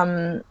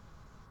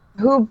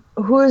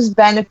who's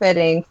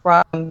benefiting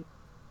from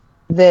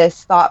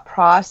this thought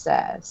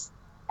process.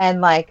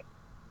 And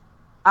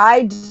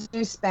I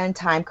do spend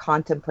time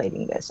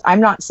contemplating this. I'm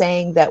not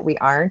saying that we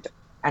aren't,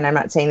 and I'm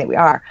not saying that we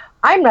are.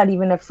 I'm not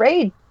even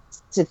afraid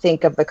to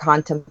think of the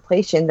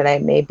contemplation that I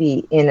may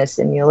be in a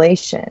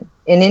simulation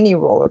in any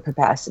role or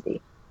capacity.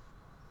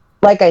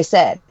 Like I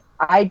said,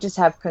 I just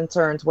have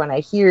concerns when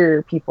I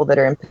hear people that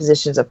are in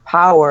positions of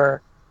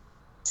power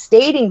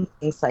stating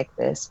things like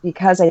this,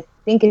 because I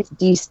think it's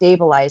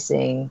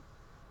destabilizing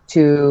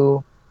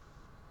to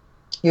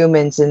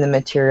humans in the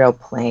material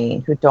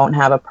plane who don't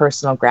have a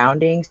personal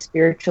grounding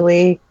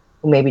spiritually,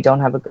 who maybe don't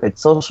have a good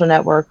social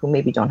network, who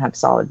maybe don't have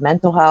solid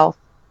mental health.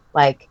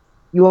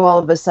 You all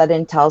of a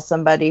sudden tell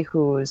somebody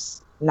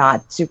who's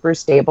not super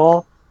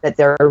stable that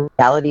their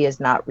reality is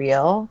not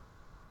real,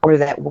 or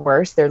that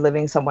worse, they're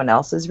living someone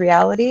else's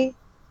reality.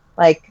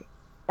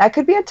 That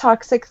could be a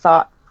toxic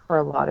thought for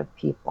a lot of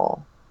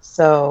people.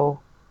 So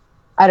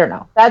I don't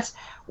know. That's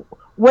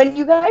when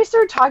you guys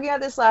started talking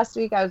about this last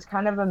week, I was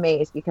kind of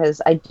amazed,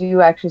 because I do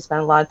actually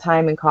spend a lot of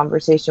time in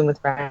conversation with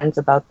friends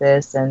about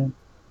this. And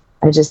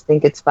I just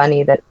think it's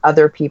funny that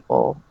other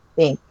people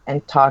think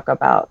and talk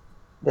about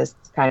this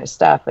kind of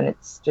stuff. And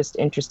it's just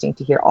interesting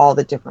to hear all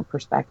the different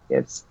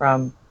perspectives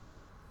from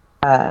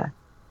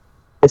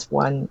this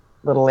one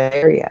little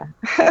area.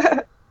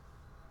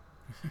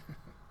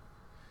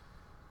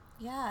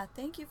 Yeah,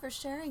 thank you for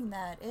sharing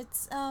that.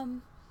 It's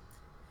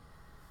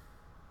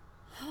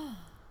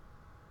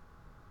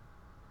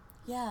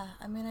yeah,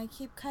 I mean, I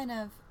keep kind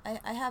of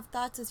I have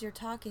thoughts as you're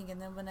talking,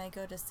 and then when I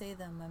go to say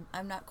them,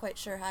 I'm not quite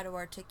sure how to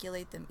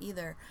articulate them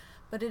either.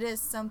 But it is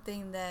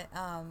something that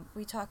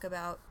we talk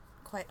about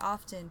quite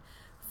often.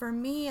 For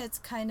me, it's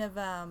kind of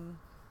I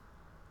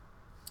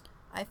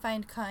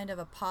find kind of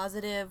a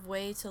positive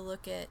way to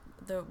look at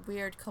the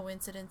weird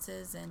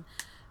coincidences, and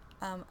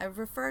I've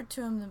referred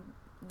to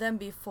them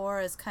before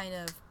as kind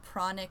of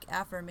pranic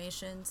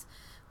affirmations,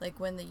 like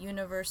when the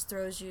universe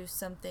throws you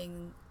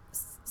something,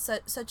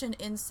 such an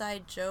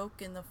inside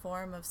joke in the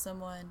form of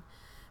someone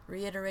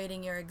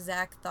reiterating your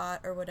exact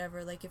thought or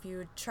whatever. Like if you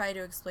would try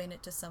to explain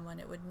it to someone,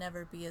 it would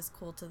never be as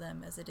cool to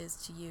them as it is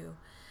to you.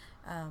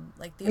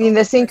 Like the I mean,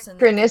 the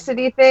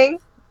synchronicity thing.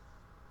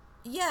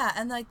 Yeah,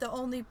 and like the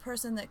only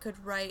person that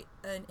could write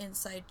an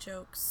inside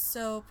joke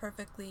so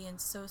perfectly and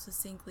so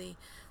succinctly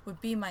would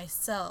be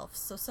myself.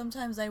 So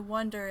sometimes I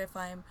wonder if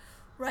I'm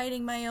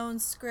writing my own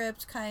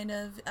script, kind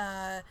of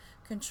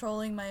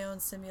controlling my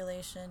own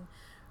simulation,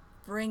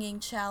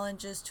 bringing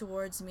challenges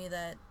towards me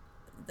that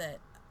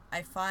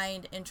I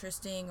find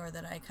interesting, or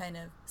that I kind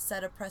of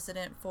set a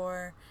precedent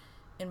for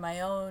in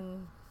my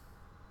own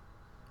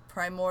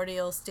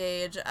primordial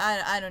stage.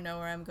 I don't know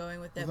where I'm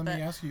going with it. Well, let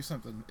me ask you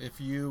something. If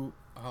you,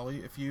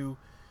 Holly,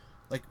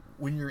 like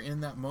when you're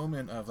in that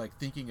moment of like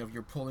thinking of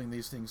you're pulling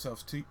these things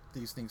to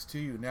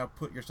you, now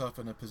put yourself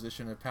in a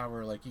position of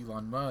power like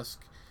Elon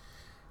Musk,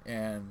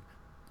 and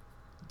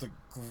the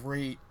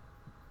great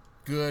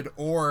good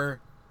or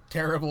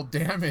terrible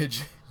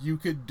damage you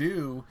could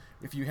do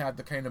if you had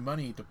the kind of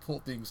money to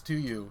pull things to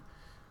you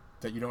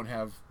that you don't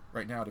have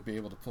right now to be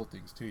able to pull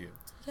things to you.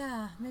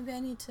 Yeah, maybe I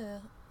need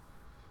to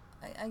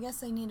I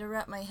guess I need to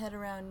wrap my head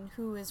around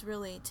who is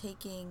really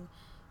taking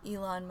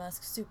Elon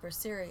Musk super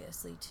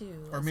seriously too.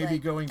 Or maybe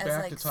like, going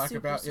back to talk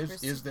about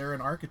is there an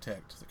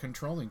architect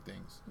controlling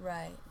things?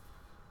 Right.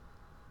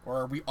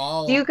 Or are we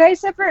all... Do you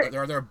guys ever...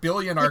 Are there a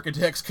billion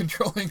architects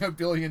controlling a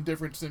billion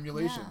different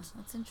simulations?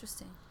 Yeah, that's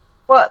interesting.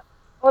 Well,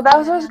 that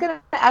was what I was going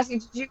to ask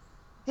you.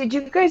 Did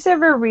you guys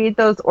ever read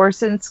those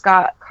Orson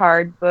Scott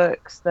Card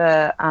books,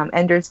 the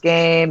Ender's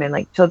Game and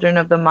like Children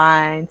of the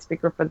Mind,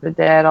 Speaker for the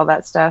Dead, all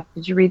that stuff?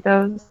 Did you read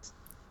those?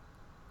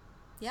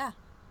 Yeah.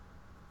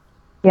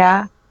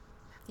 Yeah?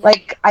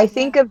 Like, I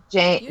think of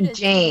Jane. No,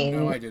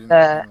 I didn't.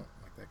 I don't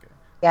like that guy.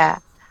 Yeah.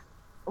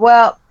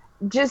 Well,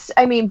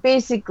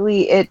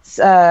 basically it's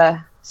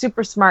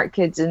super smart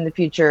kids in the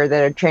future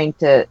that are trained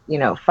to,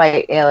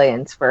 fight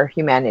aliens for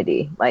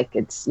humanity. Like,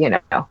 it's,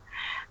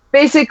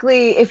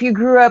 basically, if you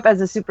grew up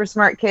as a super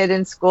smart kid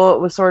in school, it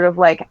was sort of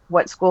like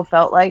what school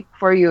felt like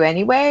for you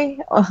anyway.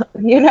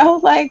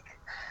 Like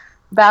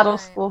battle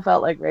school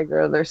felt like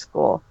regular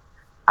school.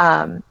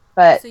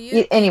 But so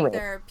you anyway,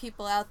 there are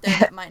people out there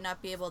that might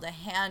not be able to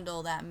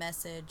handle that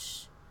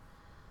message.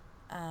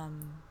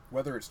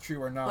 Whether it's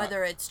true or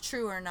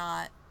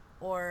not.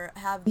 Or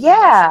have the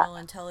emotional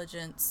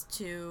intelligence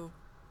to.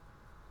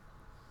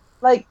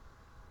 Like,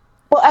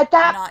 well, at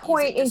that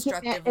point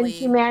in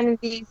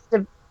humanity's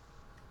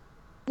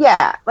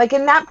like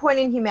in that point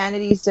in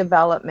humanity's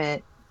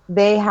development,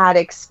 they had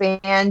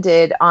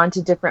expanded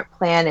onto different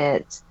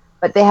planets,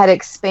 but they had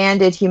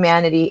expanded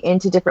humanity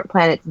into different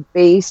planets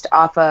based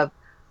off of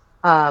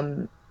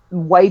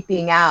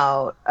wiping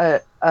out a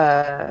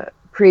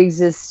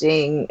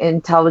pre-existing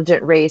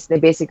intelligent race. They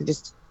basically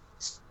just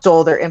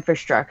stole their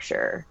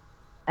infrastructure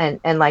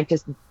and like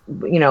just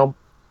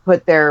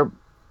put their...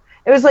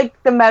 It was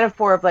like the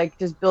metaphor of like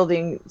just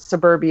building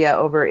suburbia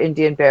over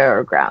Indian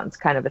burial grounds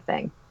kind of a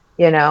thing,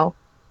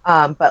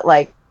 but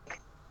like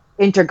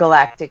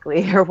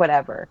intergalactically or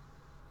whatever.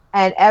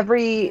 And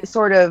every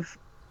sort of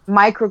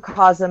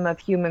microcosm of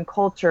human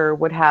culture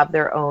would have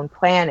their own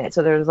planet.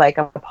 So there was like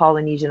a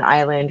Polynesian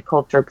island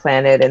culture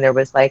planet, and there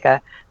was like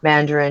a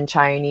Mandarin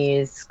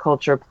Chinese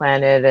culture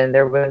planet, and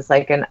there was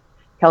like an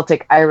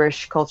Celtic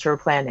Irish culture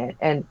planet.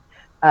 And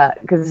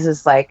because this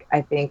is like,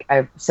 I think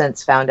I've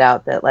since found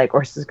out that like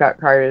Orson Scott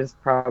Card is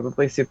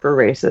probably super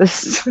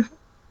racist.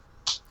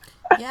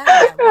 Yeah,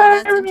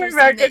 well, that's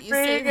interesting that you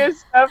say that.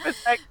 Stuff.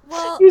 It's like,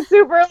 he's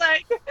super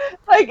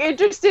like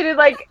interested in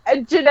like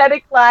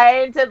genetic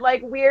lines and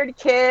like weird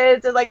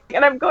kids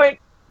and I'm going,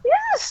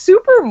 he's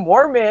super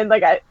Mormon.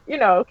 Like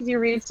because you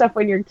read stuff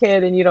when you're a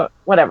kid and you don't,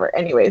 whatever.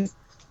 Anyways,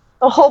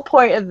 the whole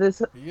point of this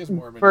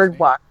bird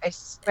walk, I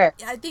swear.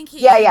 I think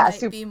he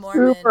might be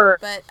Mormon,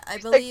 but I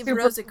believe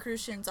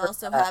Rosicrucians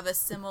also have a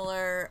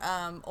similar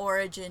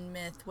origin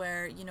myth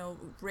where,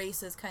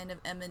 races kind of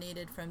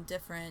emanated from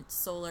different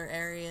solar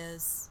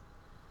areas.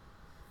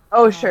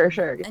 Oh, sure.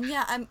 And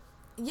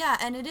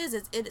and it is.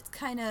 It's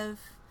kind of...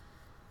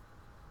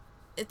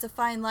 It's a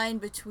fine line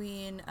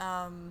between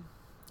kind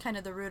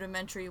of the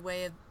rudimentary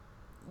way of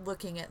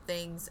looking at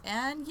things,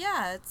 and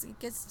it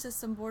gets to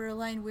some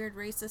borderline weird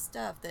racist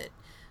stuff that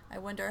I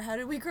wonder, how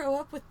did we grow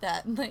up with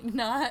that and like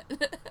not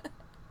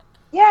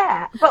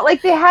but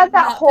like they had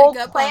that whole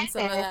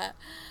planet.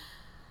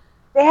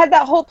 They had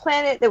that whole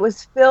planet that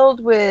was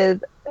filled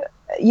with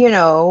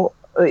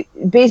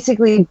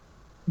basically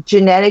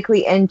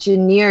genetically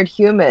engineered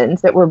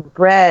humans that were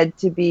bred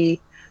to be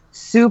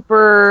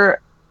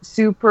super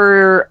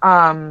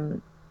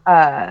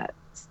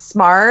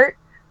smart,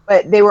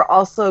 but they were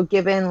also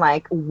given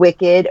like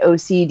wicked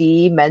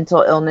OCD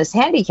mental illness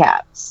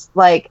handicaps.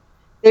 Like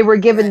they were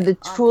given Right,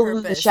 the on tool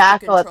of the purpose to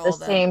shackle at the control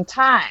them. same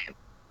time.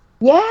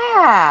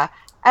 Yeah.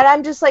 And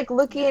I'm just like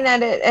looking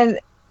at it, and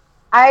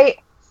I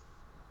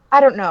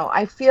don't know.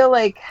 I feel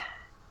like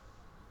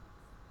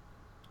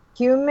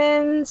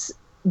humans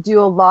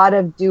do a lot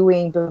of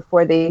doing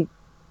before they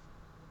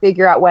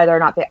figure out whether or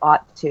not they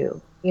ought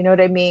to. You know what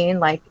I mean?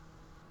 Like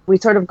we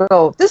sort of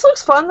go, this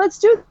looks fun, let's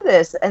do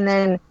this. And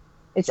then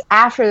it's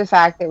after the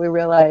fact that we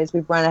realize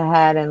we've run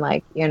ahead and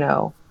like, you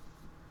know,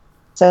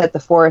 set the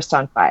forest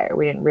on fire.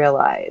 We didn't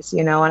realize,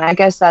 you know, and I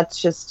guess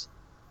that's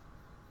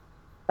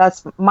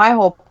my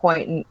whole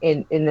point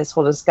in this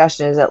whole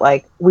discussion is that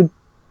like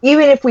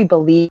even if we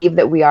believe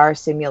that we are a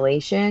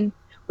simulation,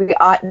 we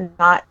ought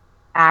not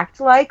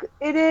act like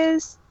it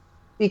is,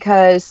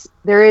 because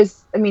there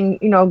is, I mean,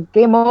 you know,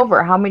 game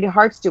over. How many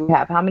hearts do we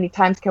have? How many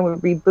times can we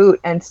reboot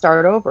and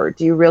start over?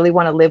 Do you really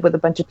want to live with a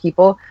bunch of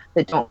people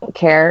that don't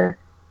care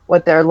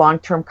what their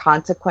long-term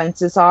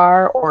consequences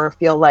are, or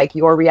feel like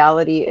your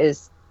reality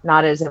is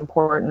not as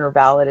important or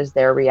valid as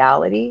their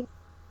reality?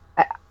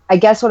 I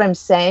guess what I'm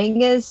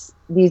saying is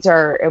these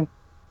are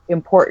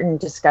important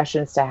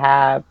discussions to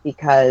have,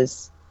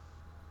 because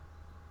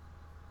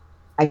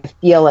I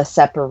feel a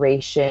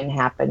separation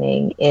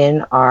happening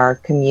in our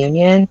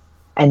communion.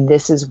 And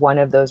this is one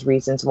of those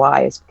reasons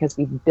why, is because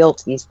we've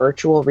built these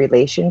virtual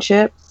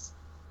relationships.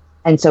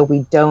 And so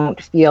we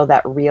don't feel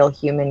that real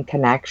human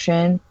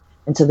connection.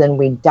 And so then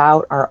we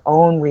doubt our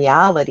own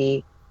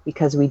reality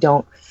because we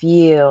don't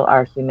feel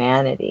our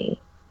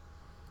humanity.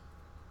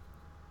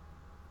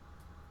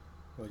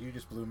 Well, you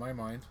just blew my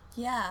mind.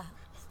 Yeah.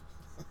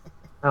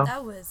 Oh,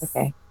 That was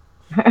okay.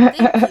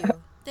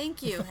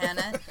 Thank you,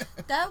 Hannah.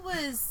 That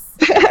was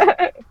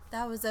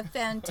a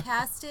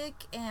fantastic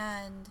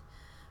and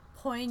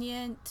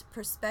poignant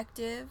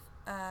perspective,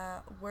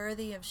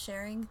 worthy of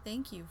sharing.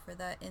 Thank you for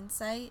that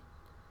insight.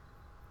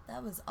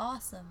 That was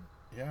awesome.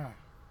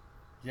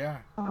 Yeah.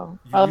 Oh,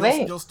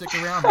 You'll stick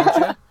around, won't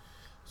you?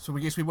 So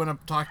we guess we want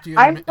to talk to you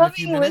I'm in a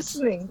few loving minutes.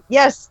 listening.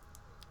 Yes,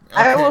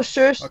 I will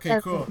sure. Okay,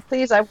 cool.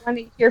 Please, I want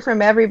to hear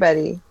from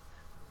everybody.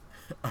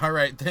 All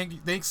right,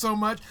 thanks so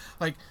much.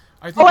 Like,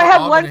 I think I we're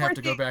have all one gonna more have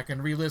to go thing. back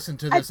and re-listen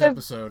to this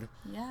episode.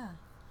 Yeah.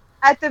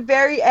 At the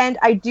very end,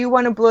 I do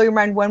want to blow your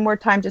mind one more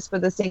time just for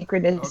the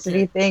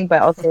synchronicity thing,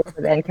 but I'll say it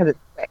for the end because it's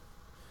quick.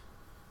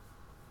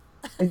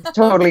 It's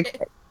totally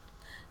quick.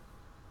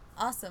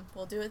 Awesome.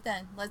 We'll do it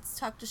then. Let's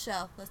talk to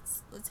Shell.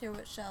 Let's hear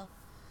what Shell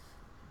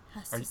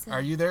has to say.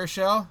 Are you there,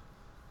 Shell?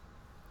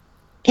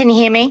 Can you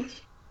hear me?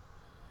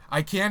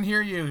 I can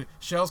hear you.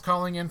 Shell's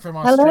calling in from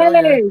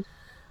Australia.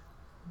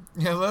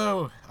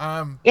 Hello.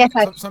 Yes.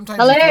 Sometimes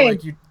Hello. you feel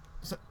like you.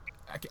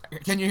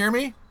 Can you hear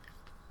me?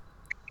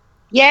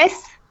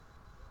 Yes.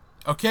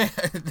 Okay.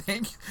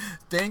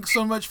 Thanks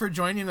so much for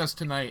joining us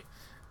tonight.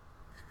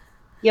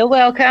 You're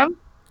welcome.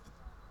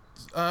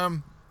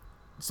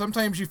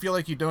 Sometimes you feel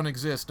like you don't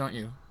exist, don't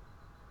you?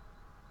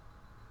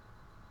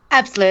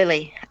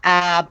 Absolutely.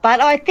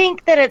 But I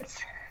think that it's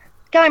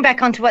going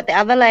back onto what the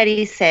other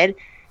lady said.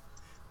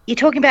 You're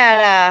talking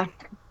about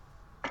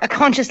a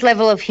conscious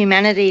level of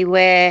humanity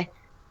where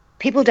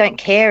people don't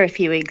care if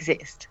you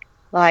exist.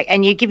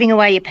 And you're giving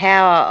away your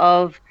power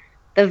of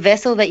the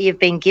vessel that you've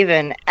been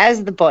given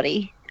as the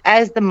body,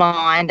 as the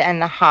mind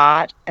and the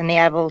heart, and the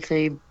able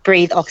to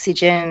breathe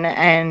oxygen,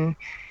 and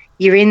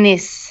you're in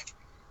this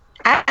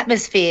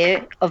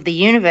atmosphere of the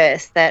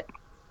universe that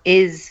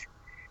is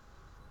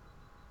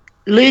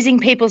losing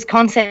people's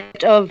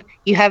concept of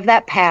you have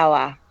that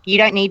power. You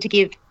don't need to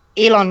give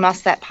Elon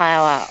Musk that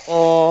power,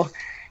 or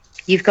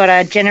you've got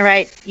to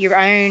generate your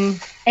own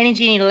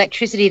energy and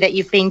electricity that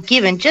you've been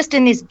given just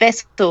in this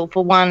vessel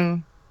for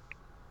one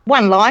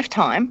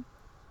lifetime,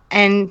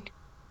 and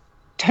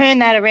turn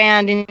that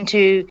around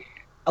into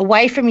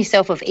away from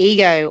yourself of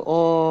ego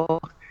or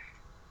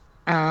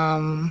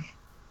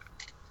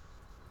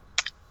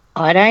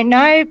I don't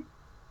know,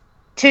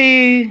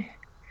 to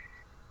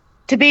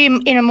be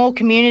in a more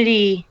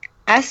community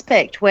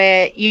aspect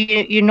where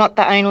you're not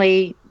the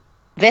only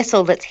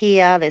vessel that's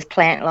here. There's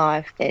plant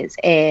life, there's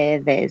air,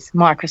 there's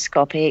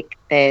microscopic,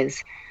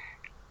 there's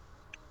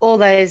all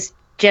those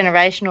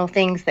generational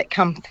things that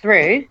come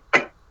through,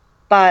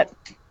 but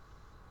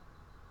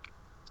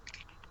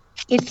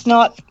it's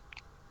not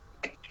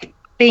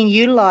being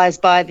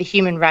utilised by the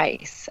human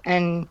race,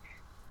 and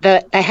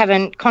they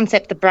haven't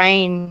concept the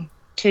brain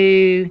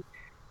to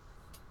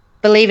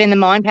believe in the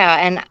mind power,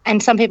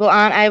 and some people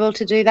aren't able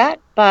to do that,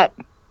 but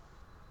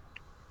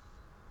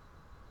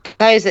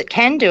those that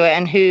can do it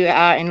and who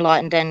are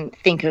enlightened and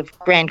think of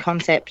grand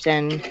concept,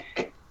 and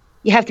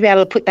you have to be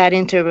able to put that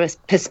into a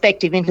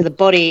perspective into the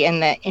body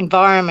and the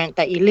environment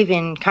that you live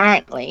in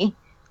currently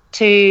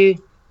to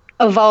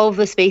evolve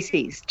the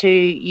species, to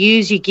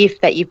use your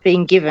gift that you've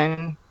been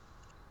given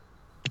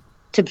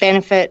to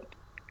benefit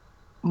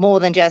more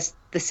than just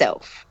the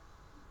self.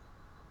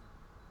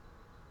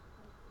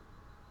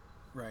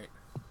 Right.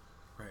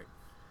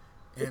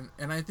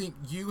 And I think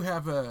you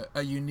have a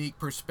unique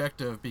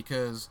perspective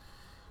because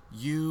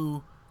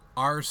you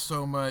are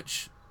so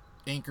much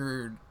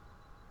anchored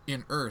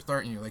in Earth,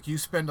 aren't you? Like, you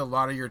spend a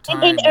lot of your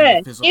time in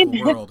the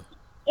physical world.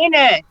 In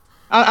Earth.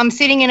 I'm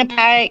sitting in a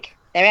paddock.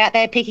 They're out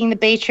there picking the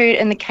beetroot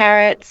and the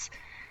carrots.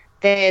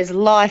 There's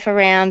life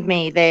around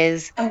me.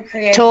 There's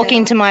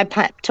talking to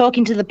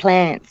the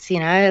plants, you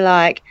know,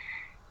 like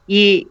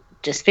you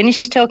just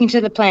finished talking to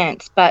the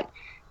plants, but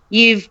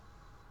you've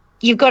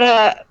got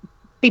to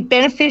be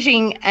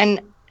benefiting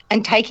and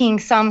taking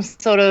some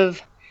sort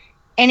of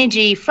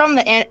energy from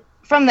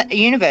the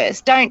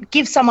universe. Don't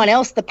give someone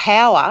else the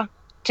power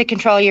to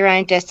control your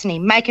own destiny.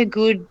 Make a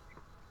good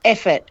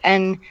effort,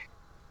 and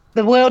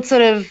the world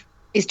sort of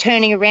is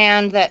turning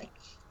around that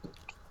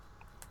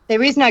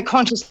there is no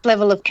conscious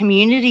level of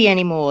community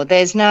anymore.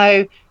 There's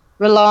no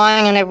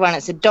relying on everyone.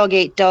 It's a dog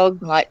eat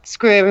dog, like,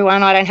 screw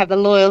everyone, I don't have the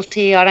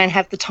loyalty, I don't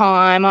have the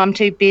time, I'm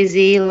too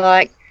busy.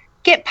 Like,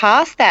 get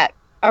past that.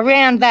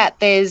 Around that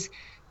there's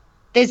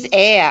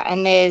air,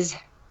 and there's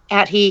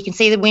out here you can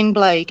see the wind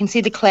blow, you can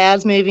see the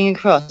clouds moving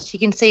across, you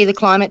can see the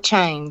climate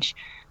change.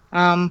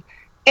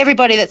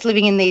 Everybody that's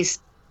living in these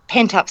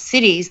pent-up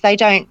cities, they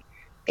don't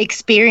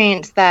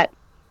experience that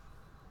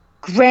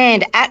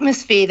grand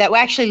atmosphere that we're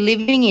actually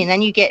living in.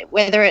 And you get,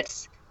 whether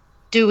it's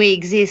do we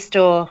exist,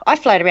 or I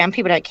float around,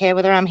 people don't care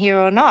whether I'm here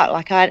or not.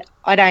 Like, I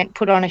don't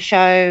put on a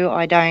show,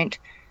 it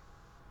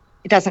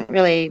doesn't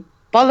really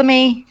bother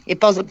me. It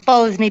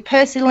bothers me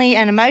personally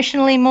and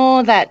emotionally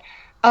more that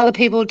other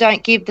people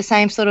don't give the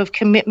same sort of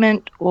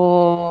commitment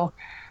or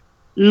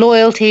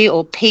loyalty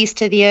or peace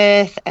to the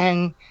earth.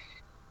 And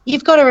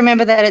you've got to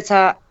remember that it's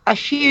a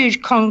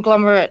huge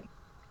conglomerate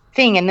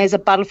thing, and there's a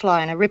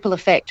butterfly and a ripple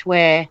effect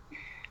where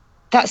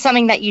that's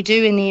something that you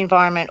do in the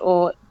environment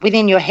or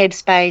within your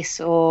headspace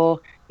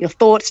or your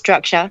thought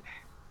structure,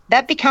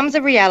 that becomes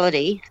a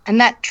reality, and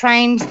that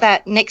trains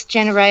that next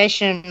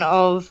generation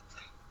of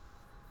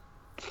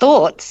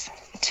thoughts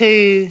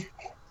to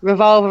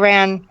revolve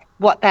around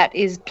what that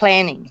is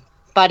planning.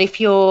 But if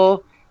you're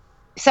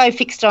so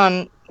fixed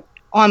on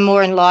I'm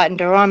more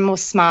enlightened, or I'm more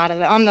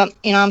smarter, I'm the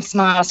I'm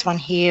smartest one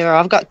here, or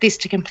I've got this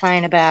to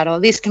complain about or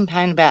this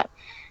complain about,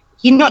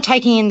 you're not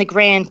taking in the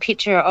grand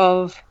picture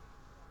of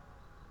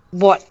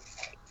what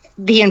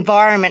the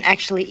environment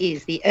actually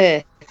is, the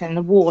earth and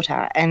the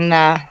water and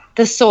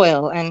the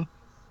soil. And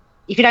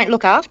if you don't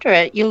look after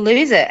it, you'll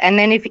lose it. And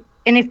then if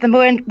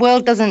the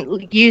world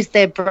doesn't use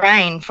their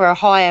brain for a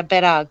higher,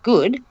 better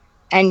good,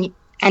 and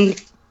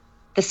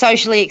the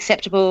socially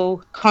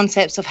acceptable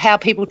concepts of how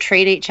people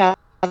treat each other,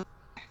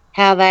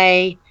 how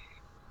they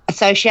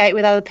associate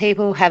with other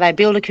people, how they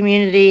build a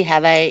community, how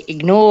they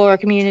ignore a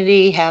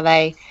community, how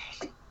they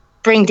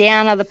bring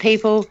down other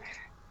people,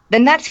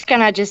 then that's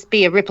going to just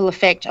be a ripple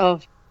effect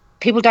of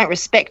people don't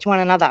respect one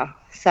another.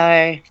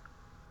 So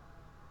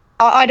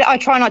I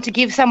try not to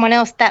give someone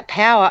else that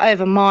power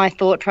over my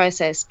thought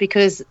process,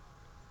 because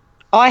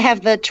I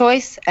have the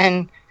choice,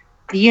 and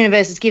the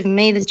universe has given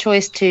me the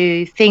choice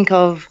to think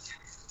of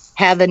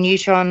how the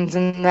neutrons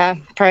and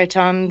the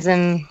protons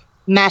and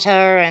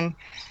matter and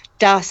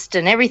dust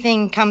and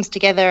everything comes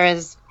together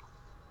as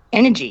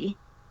energy,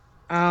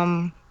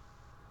 that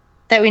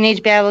we need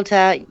to be able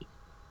to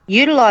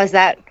utilise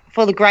that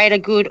for the greater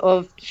good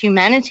of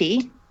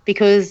humanity,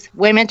 because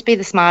we're meant to be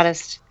the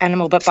smartest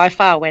animal, but by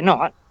far we're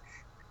not.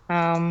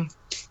 My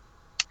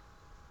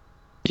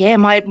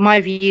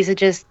views are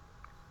just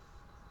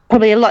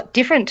probably a lot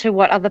different to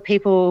what other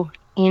people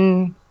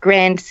in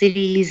grand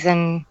cities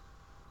and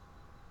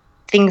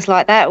things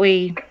like that.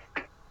 We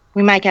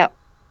make a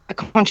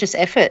conscious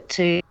effort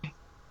to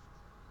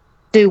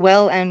do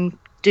well and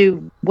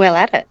do well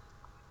at it.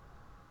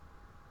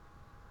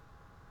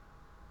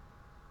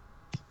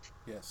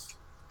 Yes.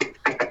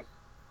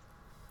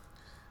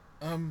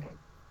 I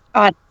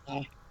don't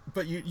know.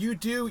 But you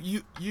do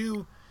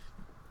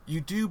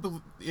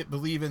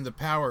believe in the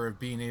power of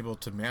being able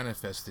to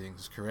manifest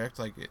things, correct?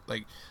 Like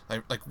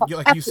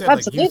you said,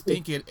 like you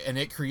think it and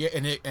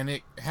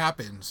it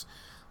happens.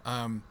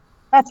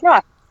 That's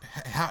right.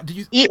 How do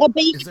you?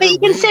 But you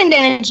can send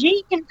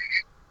energy.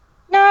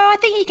 No, I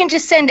think you can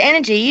just send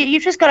energy.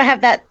 You've just got to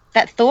have that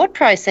thought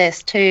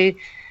process to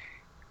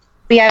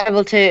be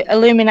able to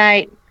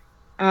illuminate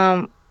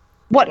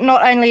what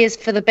not only is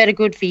for the better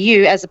good for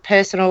you as a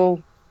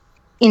personal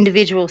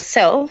individual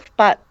self,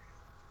 but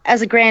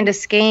as a grander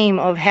scheme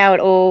of how it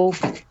all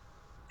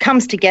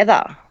comes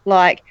together.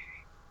 Like,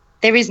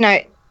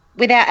 without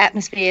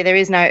atmosphere, there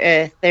is no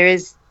earth. There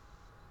is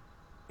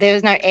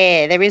no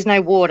air. There is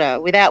no water.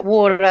 Without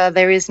water,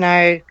 there is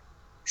no,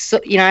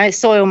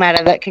 soil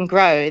matter that can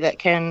grow,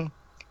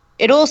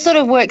 it all sort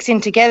of works in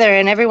together,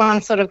 and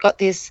everyone's sort of got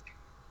this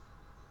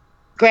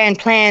grand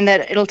plan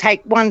that it'll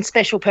take one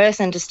special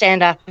person to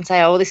stand up and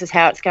say, oh, this is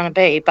how it's going to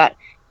be. But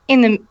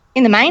in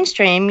the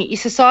mainstream, your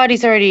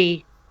society's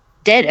already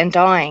dead and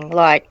dying.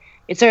 Like,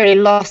 it's already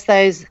lost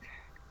those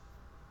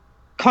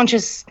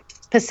conscious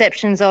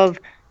perceptions of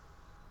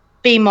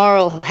be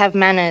moral, have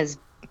manners,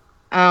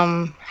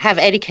 have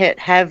etiquette,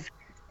 have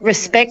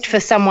respect for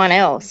someone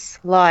else.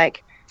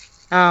 Like,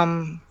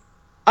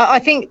 I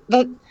think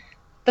the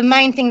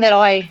main thing that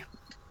I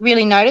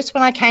really noticed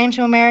when I came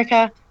to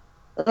America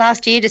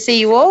last year to see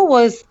you all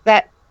was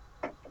that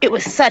it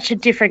was such a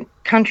different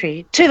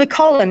country to the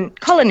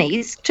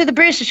colonies, to the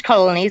British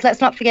colonies.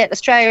 Let's not forget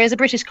Australia is a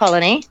British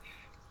colony.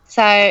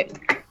 So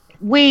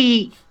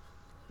we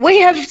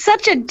have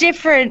such a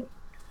different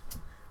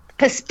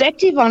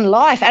perspective on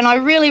life, and I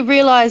really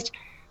realised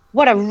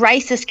what a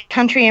racist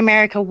country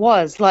America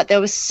was. Like, there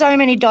were so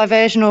many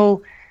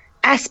diversional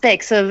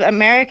aspects of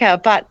America,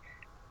 but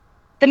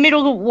the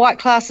middle white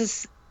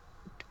classes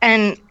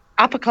and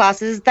upper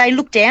classes, they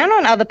looked down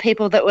on other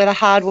people that were the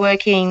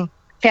hardworking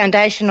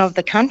foundation of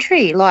the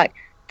country. Like,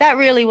 that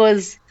really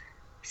was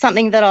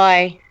something that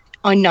I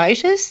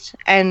noticed,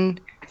 and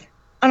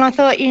I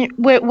thought,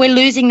 we're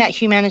losing that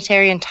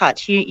humanitarian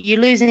touch. You're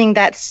losing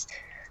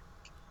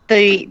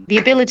the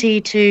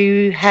ability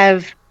to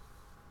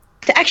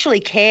actually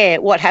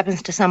care what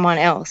happens to someone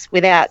else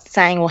without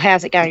saying, well,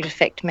 how's it going to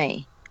affect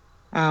me?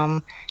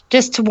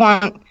 Just to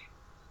want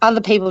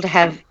other people to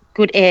have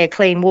good air,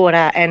 clean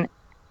water, and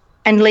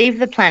leave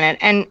the planet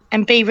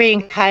and be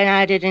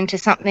reincarnated into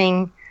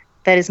something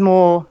that is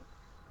more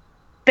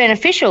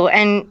beneficial,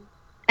 and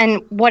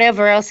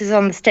whatever else is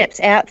on the steps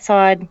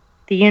outside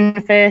the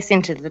universe,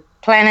 into the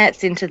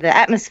planets, into the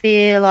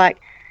atmosphere. Like,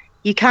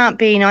 you can't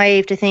be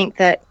naive to think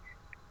that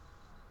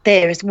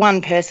there is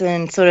one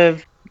person sort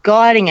of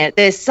guiding it.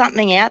 There's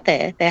something out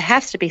there. There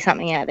has to be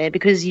something out there,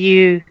 because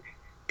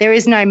there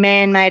is no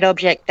man-made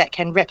object that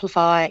can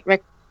replicate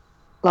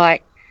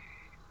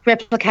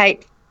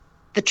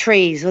the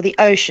trees or the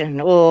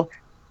ocean or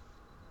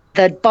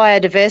the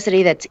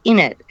biodiversity that's in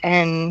it.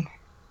 And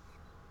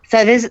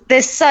so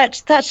there's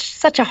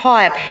such a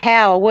higher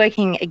power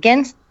working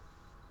against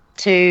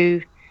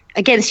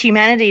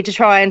humanity to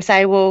try and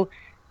say, well,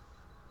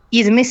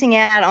 you're missing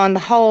out on the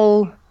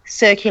whole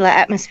circular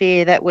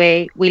atmosphere that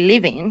we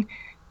live in,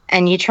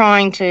 and you're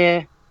trying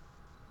to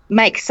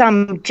make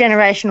some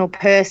generational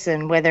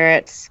person, whether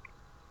it's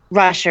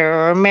Russia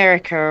or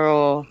America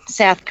or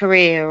South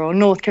Korea or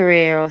North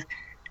Korea,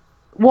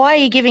 why are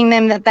you giving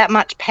them that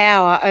much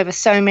power over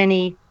so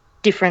many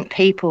different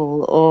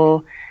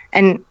people?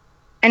 And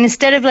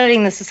instead of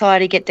letting the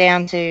society get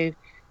down to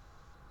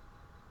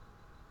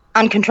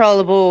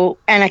uncontrollable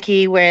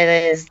anarchy where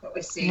there's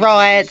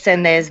riots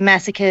and there's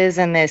massacres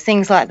and there's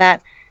things like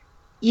that,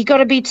 you got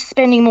to be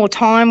spending more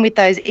time with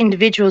those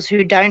individuals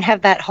who don't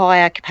have that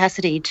higher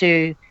capacity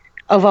to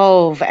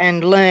evolve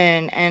and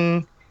learn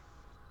and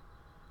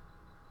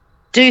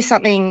do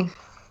something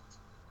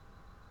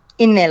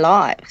in their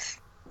lives.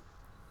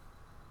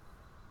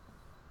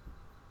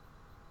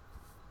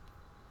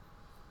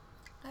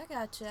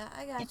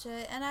 I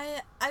gotcha. And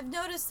I've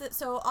noticed that,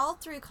 so all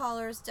three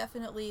callers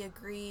definitely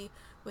agree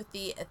with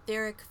the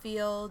etheric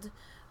field,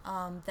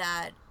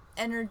 that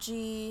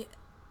energy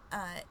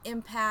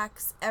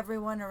impacts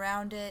everyone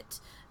around it.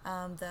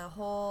 The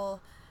whole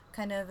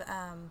kind of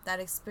that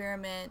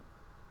experiment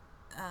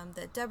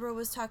that Deborah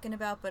was talking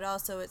about, but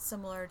also it's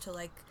similar to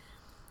like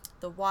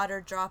the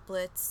water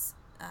droplets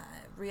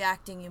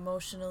reacting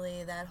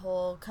emotionally, that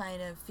whole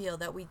kind of feel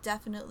that we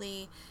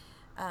definitely,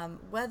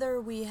 whether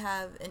we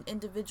have an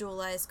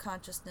individualized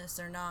consciousness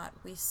or not,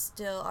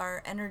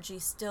 our energy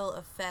still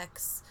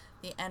affects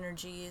the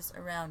energies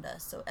around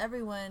us. So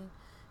everyone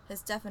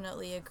has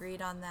definitely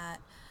agreed on that.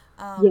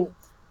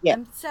 Yeah.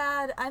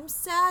 I'm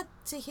sad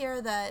to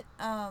hear that,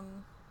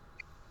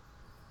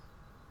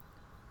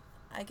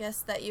 I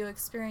guess that you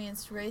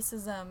experienced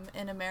racism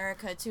in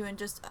America too, and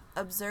just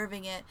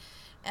observing it.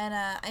 And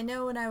I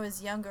know when I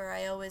was younger,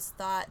 I always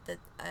thought that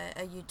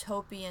a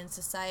utopian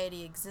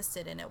society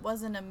existed, and it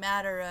wasn't a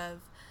matter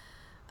of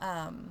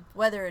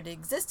whether it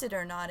existed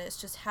or not. It's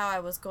just how I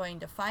was going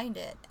to find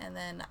it. And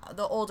then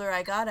the older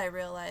I got, I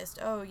realized,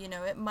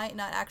 it might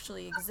not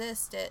actually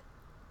exist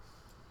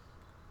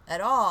at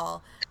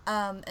all.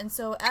 And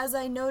so as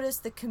I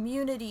noticed the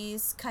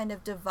communities kind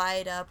of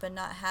divide up and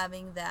not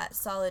having that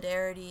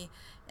solidarity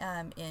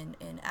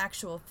in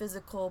actual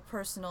physical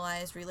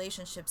personalized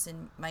relationships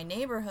in my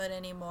neighborhood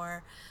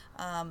anymore,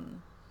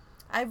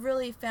 I've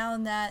really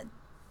found that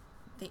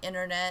the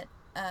internet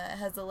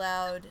has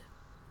allowed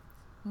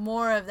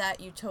more of that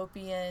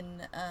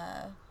utopian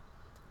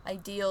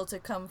ideal to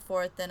come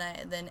forth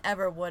than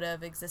ever would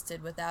have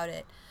existed without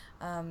it.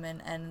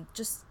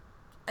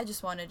 I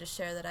just wanted to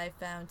share that I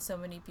found so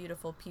many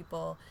beautiful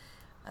people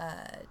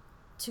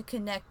to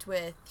connect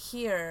with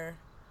here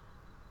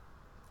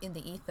in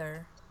the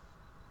ether.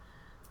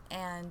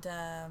 And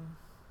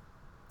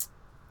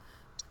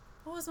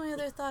what was my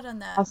other thought on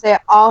that? I'll say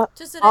all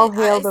hail the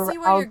algorithm. I see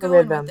where you're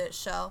going with it,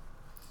 Shell.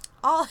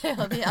 All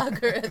hail the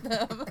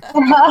algorithm. But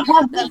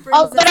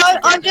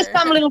I'm just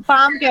some little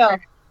farm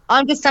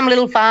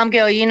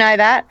girl. You know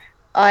that.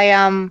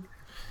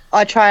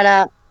 I try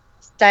to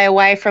stay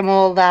away from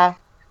all the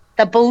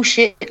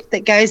bullshit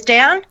that goes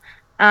down,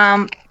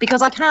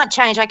 because I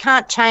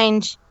can't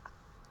change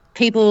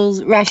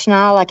people's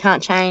rationale. I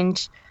can't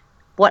change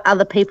what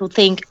other people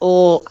think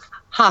or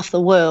half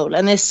the world.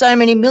 And there's so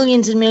many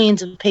millions and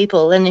millions of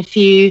people. And if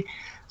you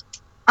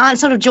aren't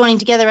sort of joining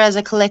together as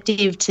a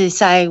collective to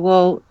say,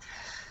 well,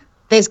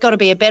 there's got to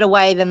be a better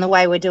way than the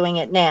way we're doing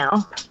it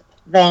now,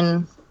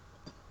 then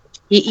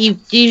you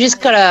just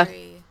got to,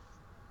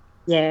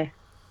 yeah.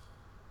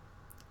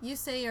 You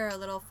say you're a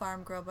little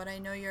farm girl, but I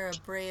know you're a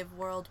brave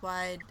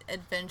worldwide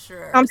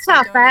adventurer. I'm so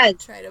tough don't as. even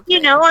try to You play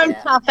know, it I'm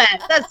down. tough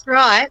as. That's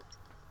right.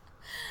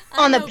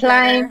 I On the know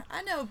plane. better.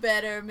 I know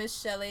better, Miss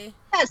Shelley.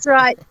 That's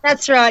right.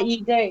 That's right.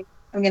 You do.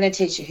 I'm going to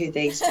teach you who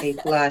these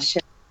people are. So,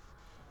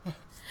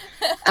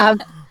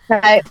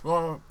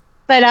 Well,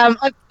 but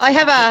I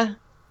have a.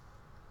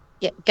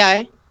 Yeah,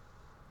 go.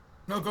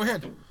 no, go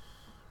ahead.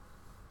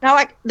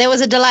 No, there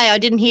was a delay. I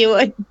didn't hear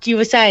what you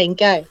were saying.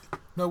 Go.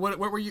 No, what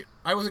were you?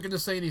 I wasn't going to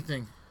say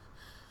anything.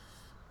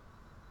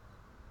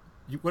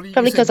 What do you?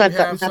 Probably you said because you I've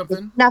got have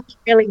something? nothing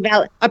really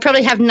valid. I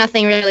probably have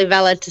nothing really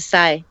valid to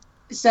say.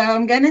 So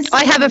I'm going to.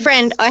 I have a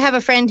friend. I have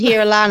a friend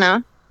here,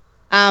 Alana.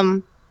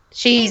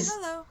 She's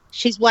Hello.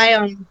 she's way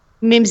on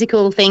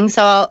whimsical things,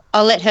 so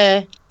I'll let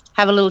her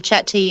have a little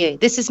chat to you.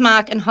 This is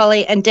Mark and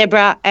Holly and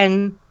Deborah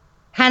and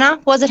Hannah.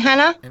 Was it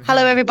Hannah? And Hello,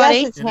 Hannah. everybody.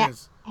 Yes, it's It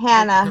is.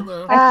 Hannah.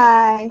 Hello.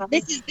 Hi.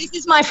 This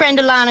is my friend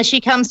Alana. She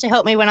comes to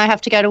help me when I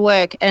have to go to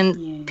work and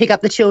Yeah. pick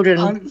up the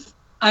children.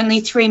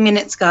 Only 3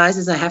 minutes, guys,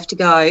 as I have to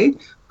go.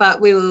 But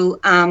we will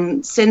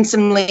send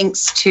some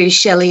links to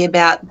Shelley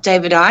about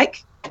David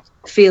Icke,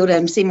 Field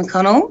MC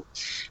McConnell,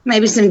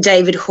 maybe some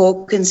David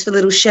Hawkins for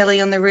little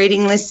Shelley on the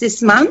reading list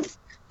this month,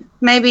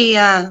 maybe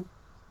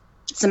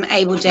some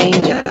Abel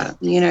Danger,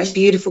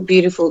 beautiful,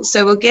 beautiful.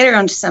 So we'll get her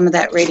onto some of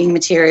that reading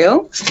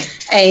material.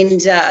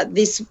 And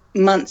this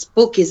month's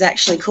book is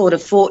actually called A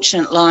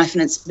Fortunate Life,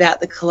 and it's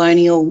about the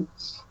colonial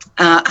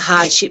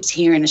hardships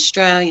here in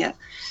Australia.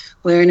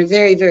 We're in a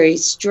very, very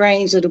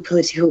strange little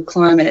political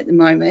climate at the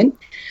moment.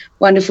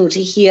 Wonderful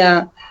to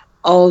hear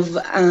of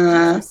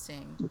Interesting.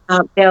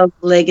 Belle's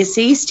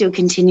legacy still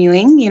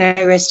continuing.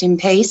 Rest in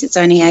peace. It's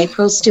only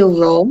April, still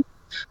raw,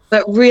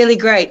 but really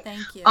great.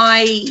 Thank you.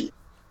 I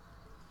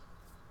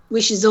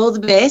wish us all the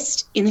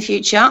best in the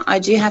future. I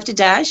do have to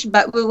dash,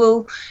 but we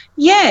will,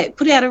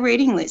 put out a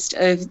reading list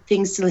of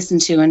things to listen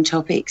to and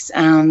topics.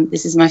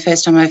 This is my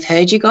first time I've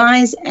heard you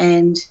guys,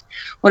 and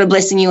what a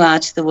blessing you are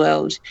to the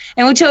world.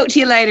 And we'll talk to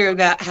you later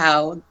about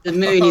how the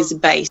moon is a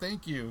base.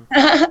 Thank you.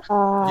 Yeah,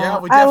 Yeah,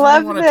 we I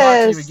love definitely want to talk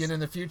to you this. again in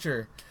the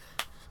future.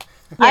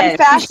 I'm Yeah.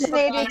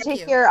 fascinated to Thank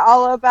you. hear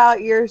all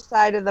about your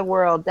side of the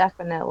world,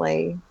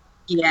 definitely.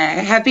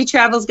 Yeah, happy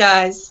travels,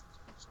 guys.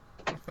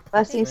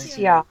 Blessings Thank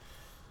to you. y'all.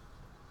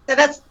 So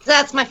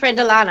that's my friend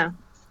Alana.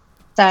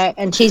 So,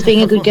 and she's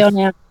being a good girl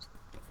now.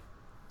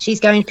 She's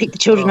going to pick the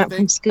children Oh, up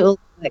from school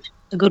like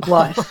a good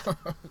wife.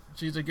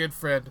 She's a good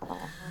friend.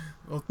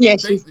 Well, Yeah,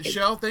 she's good.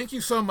 Shell, thank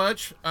you so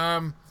much.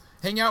 Hang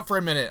out for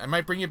a minute. I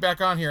might bring you back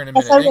on here in a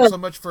Yes, minute. I Thanks will. so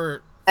much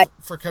for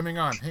coming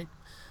on. Hey,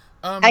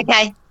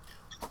 Okay.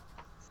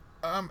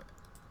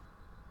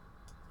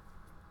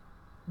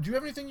 Do you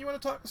have anything you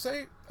want to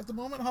say at the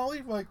moment,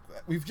 Holly? Like,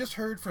 we've just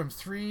heard from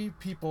 3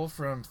 people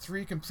from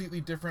 3 completely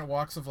different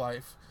walks of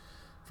life,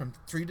 from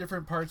 3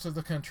 different parts of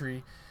the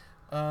country,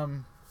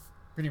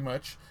 pretty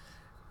much.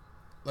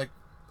 Like,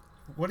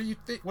 what do you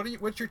think?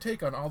 What's your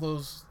take on all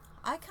those?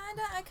 I kind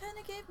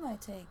of gave my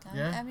take.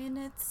 Yeah? I mean,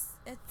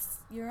 it's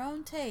your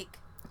own take.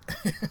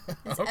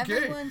 It's Okay.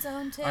 everyone's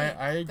own take.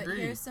 I But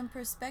agree. here's some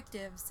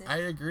perspectives. It's I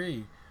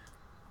agree.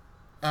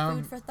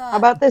 food for thought. How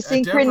about the Deborah, are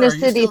you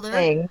still synchronicity there?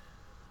 thing?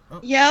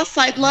 Yes,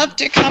 I'd love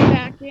to come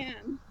back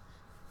in.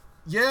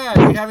 Yeah.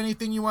 Do you have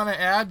anything you want to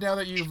add now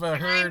that you've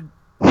heard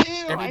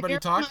everybody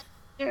talk?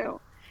 Do.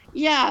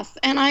 Yes,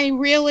 and I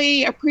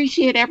really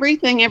appreciate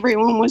everything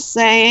everyone was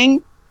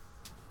saying,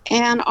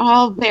 and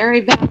all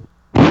very valid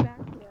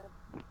perspective.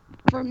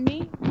 For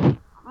me,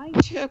 I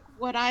took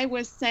what I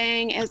was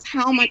saying as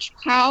how much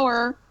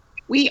power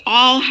we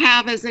all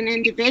have as an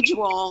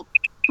individual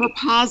for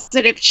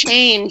positive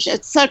change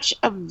at such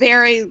a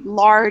very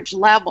large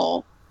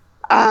level,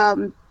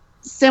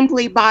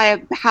 simply by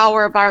the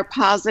power of our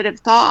positive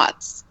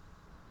thoughts.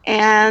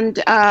 And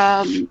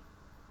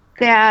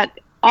that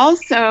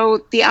also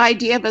the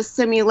idea of a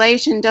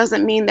simulation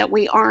doesn't mean that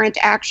we aren't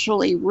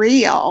actually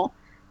real.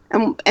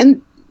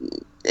 And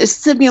a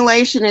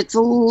simulation, it's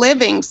a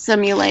living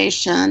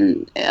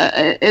simulation.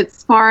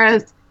 As far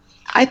as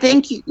I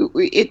think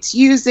it's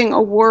using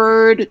a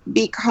word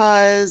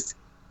because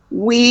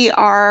we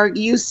are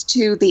used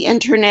to the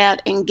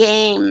internet and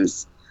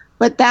games,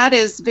 but that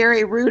is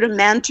very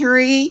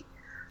rudimentary.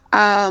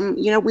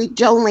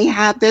 We've only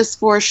had this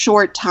for a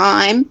short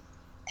time,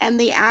 and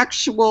the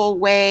actual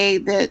way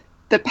that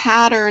the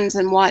patterns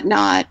and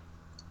whatnot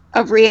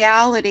of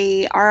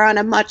reality are on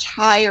a much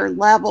higher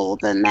level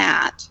than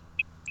that.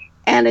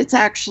 And it's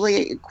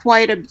actually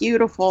quite a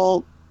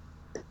beautiful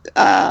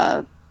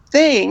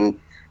thing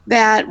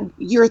that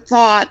your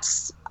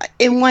thoughts,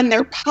 and when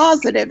they're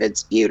positive,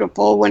 it's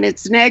beautiful. When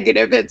it's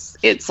negative,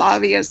 it's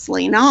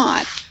obviously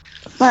not.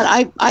 But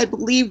I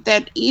believe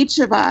that each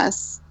of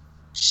us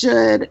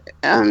should,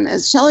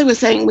 as Shelley was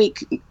saying, we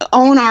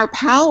own our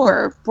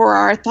power for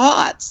our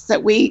thoughts.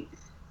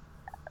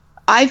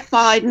 I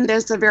find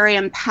this a very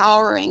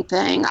empowering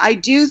thing. I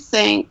do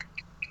think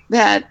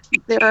that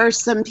there are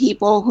some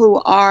people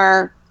who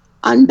are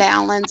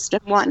unbalanced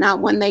and whatnot.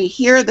 When they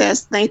hear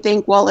this, they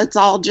think, well, it's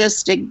all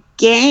just a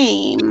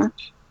game,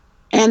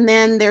 and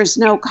then there's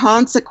no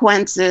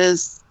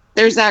consequences.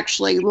 There's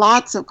actually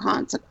lots of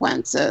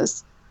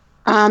consequences.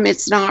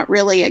 It's not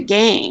really a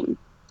game.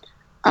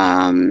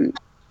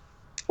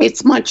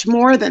 It's much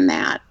more than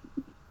that.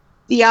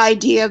 The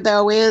idea,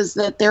 though, is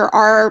that there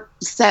are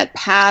set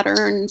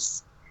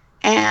patterns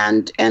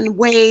and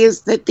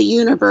ways that the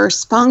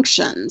universe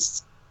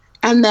functions,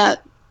 and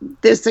that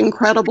this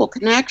incredible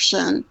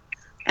connection.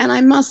 And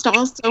I must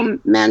also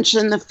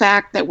mention the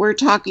fact that we're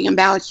talking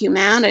about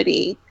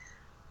humanity,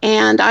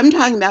 and I'm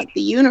talking about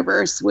the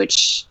universe,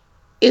 which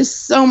is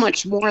so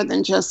much more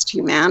than just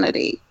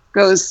humanity,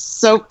 goes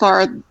so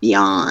far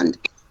beyond.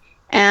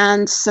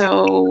 And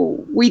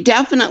so we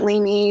definitely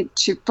need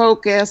to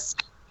focus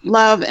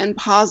love and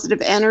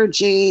positive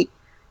energy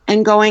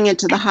and going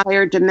into the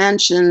higher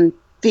dimension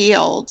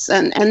fields.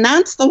 And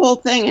that's the whole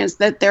thing, is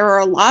that there are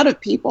a lot of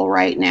people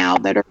right now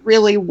that are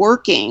really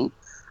working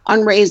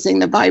on raising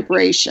the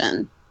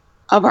vibration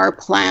of our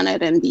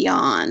planet and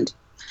beyond.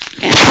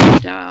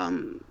 And,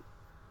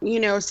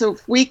 so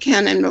if we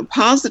can, in a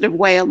positive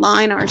way,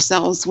 align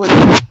ourselves with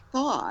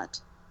thought,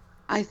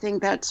 I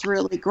think that's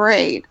really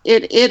great.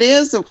 It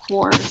is, of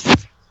course,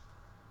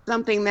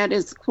 something that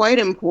is quite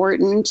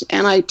important,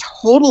 and I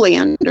totally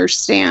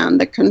understand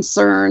the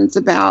concerns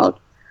about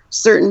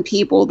certain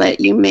people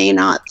that you may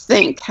not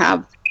think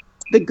have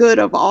the good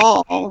of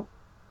all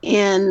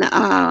in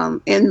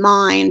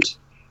mind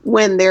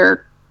when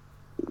they're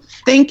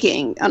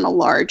thinking on a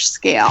large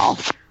scale.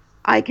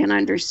 I can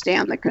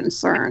understand the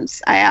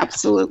concerns. I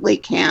absolutely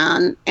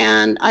can.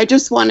 And I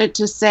just wanted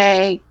to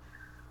say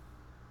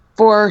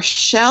for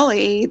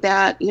Shelley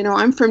that,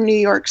 I'm from New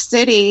York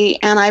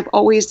City, and I've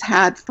always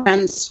had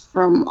friends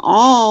from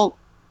all,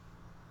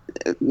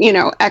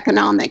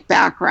 economic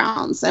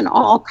backgrounds and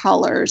all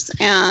colors.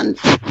 And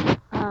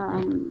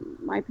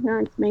my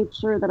parents made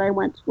sure that I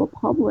went to a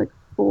public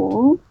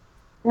school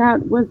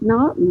that was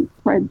not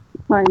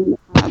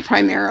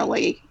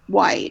primarily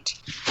white.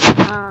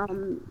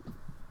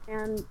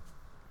 And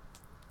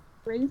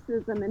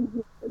racism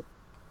and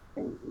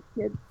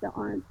kids that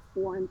aren't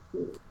born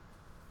to.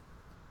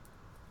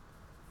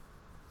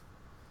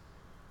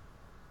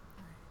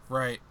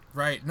 Right.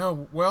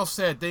 No, well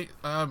said. They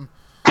I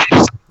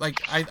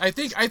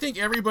think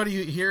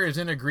everybody here is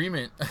in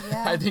agreement.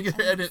 Yeah, I think,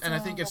 I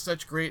think it's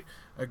such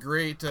a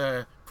great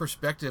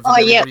perspective Oh,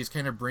 that yeah. everybody's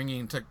kind of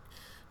bringing to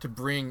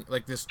bring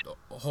like this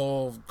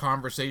whole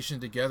conversation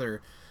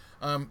together.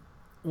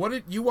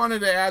 You wanted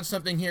to add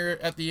something here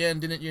at the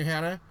end, didn't you,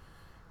 Hannah?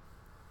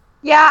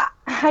 Yeah,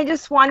 I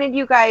just wanted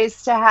you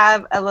guys to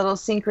have a little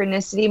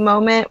synchronicity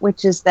moment,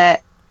 which is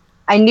that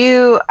I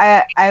knew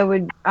I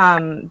would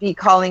be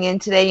calling in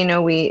today.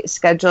 We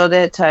scheduled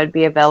it so I'd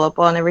be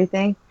available and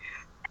everything.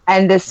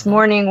 And this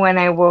morning when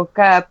I woke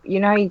up,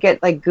 how you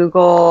get like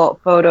Google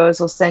Photos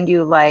will send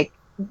you like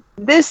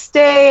this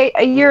day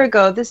a year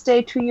ago, this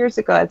day 2 years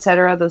ago,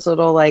 etc. Those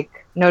little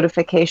like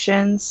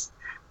notifications.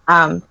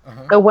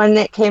 The one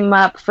that came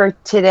up for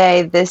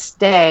today, this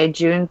day,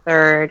 June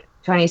 3rd,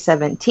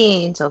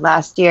 2017, so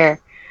last year,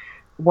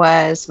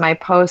 was my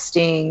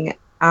posting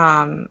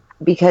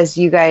because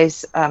you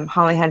guys,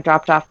 Holly had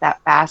dropped off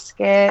that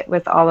basket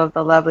with all of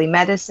the lovely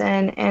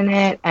medicine in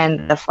it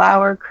and the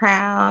flower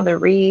crown, the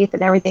wreath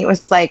and everything.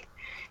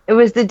 It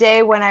was the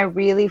day when I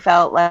really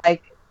felt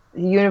like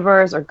the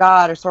universe or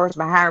God or source,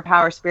 my higher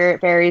power, spirit,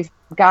 fairies,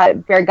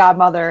 God, fairy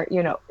godmother,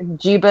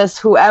 Jeebus,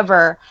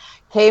 whoever,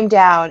 came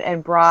down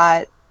and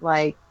brought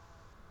like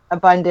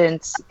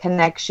abundance,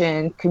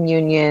 connection,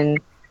 communion,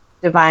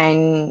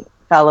 divine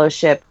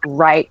fellowship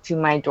right to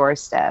my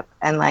doorstep.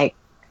 And like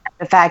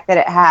the fact that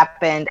it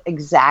happened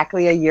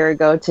exactly a year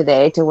ago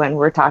today to when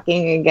we're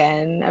talking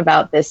again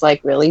about this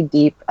like really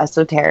deep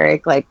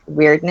esoteric like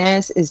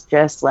weirdness is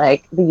just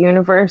like the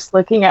universe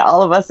looking at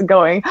all of us and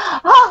going,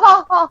 ha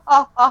ha ha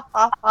ha ha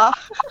ha ha.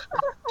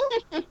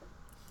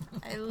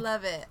 I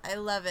love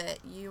it.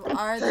 You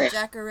are the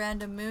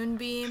Jacaranda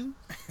moonbeam,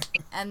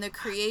 and the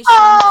creation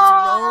is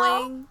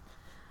rolling.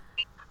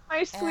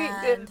 My sweet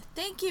And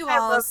thank you I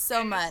all love so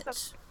you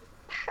much.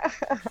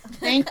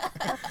 Thank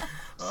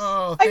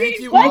Thank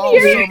you all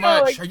so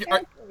much.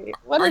 Exactly.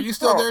 Are you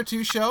still there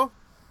too, Shell?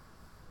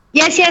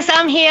 Yes,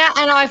 I'm here,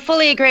 and I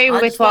fully agree I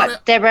with just what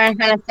wanna- Deborah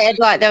and Hannah said.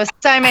 Like, there were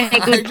so many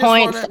good just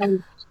points.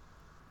 wanna-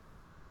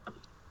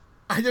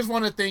 I just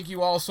want to thank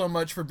you all so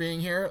much for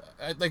being here.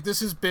 This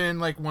has been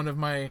like one of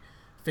my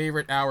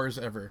favorite hours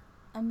ever.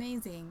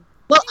 Amazing.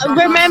 Well,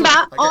 remember,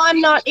 Like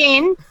I'm not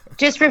in.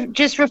 Just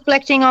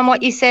reflecting on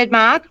what you said,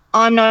 Mark.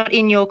 I'm not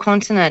in your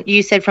continent.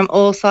 You said from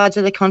all sides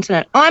of the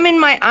continent. I'm in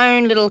my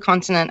own little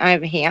continent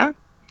over here.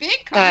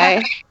 Big So,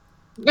 and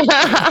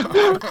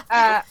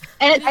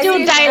it's still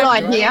I-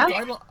 daylight Do I- here.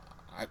 do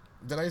I-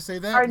 Did I say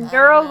that? Our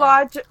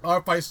neurological Or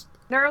if I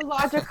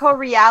Neurological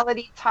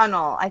reality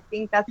tunnel. I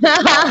think that's what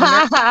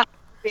it's called.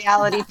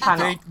 Reality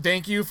tunnel.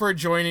 Thank you for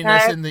joining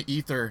us in the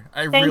ether.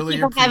 I Thank really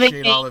you for having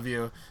appreciate me. all of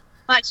you.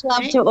 Much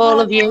love to all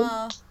of you.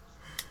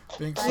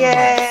 Thanks so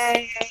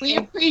Yay! We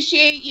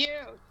appreciate you.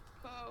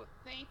 So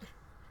thank you.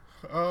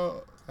 much.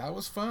 Oh, that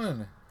was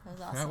fun. That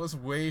was awesome. That was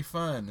way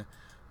fun.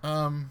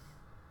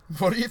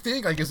 What do you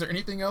think? Like, is there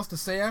anything else to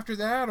say after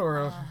that,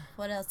 or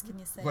what else can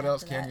you say? what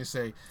else after can that? you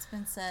say? It's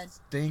been said.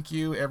 Thank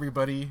you,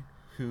 everybody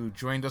who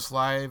joined us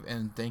live,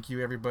 and thank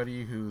you,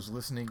 everybody who's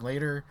listening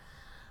later.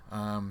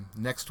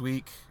 Next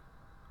week,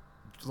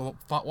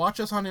 watch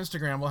us on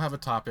Instagram. We'll have a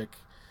topic,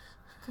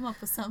 Come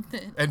up with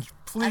something. and I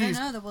don't please,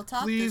 know that we'll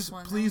top please, this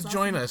one. That please was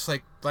join awesome.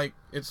 us. Like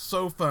it's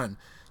so fun.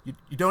 You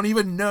don't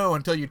even know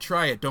until you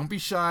try it. Don't be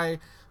shy.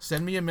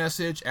 Send me a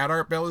message at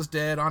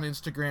ArtBellaIsDead on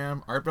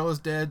Instagram.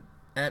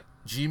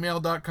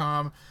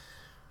 ArtBellaIsDead@gmail.com.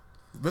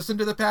 Listen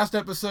to the past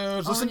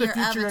episodes. Own Listen to your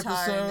future avatar in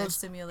this episodes.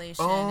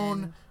 simulation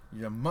Own and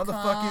your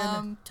motherfucking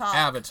come talk.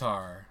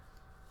 avatar.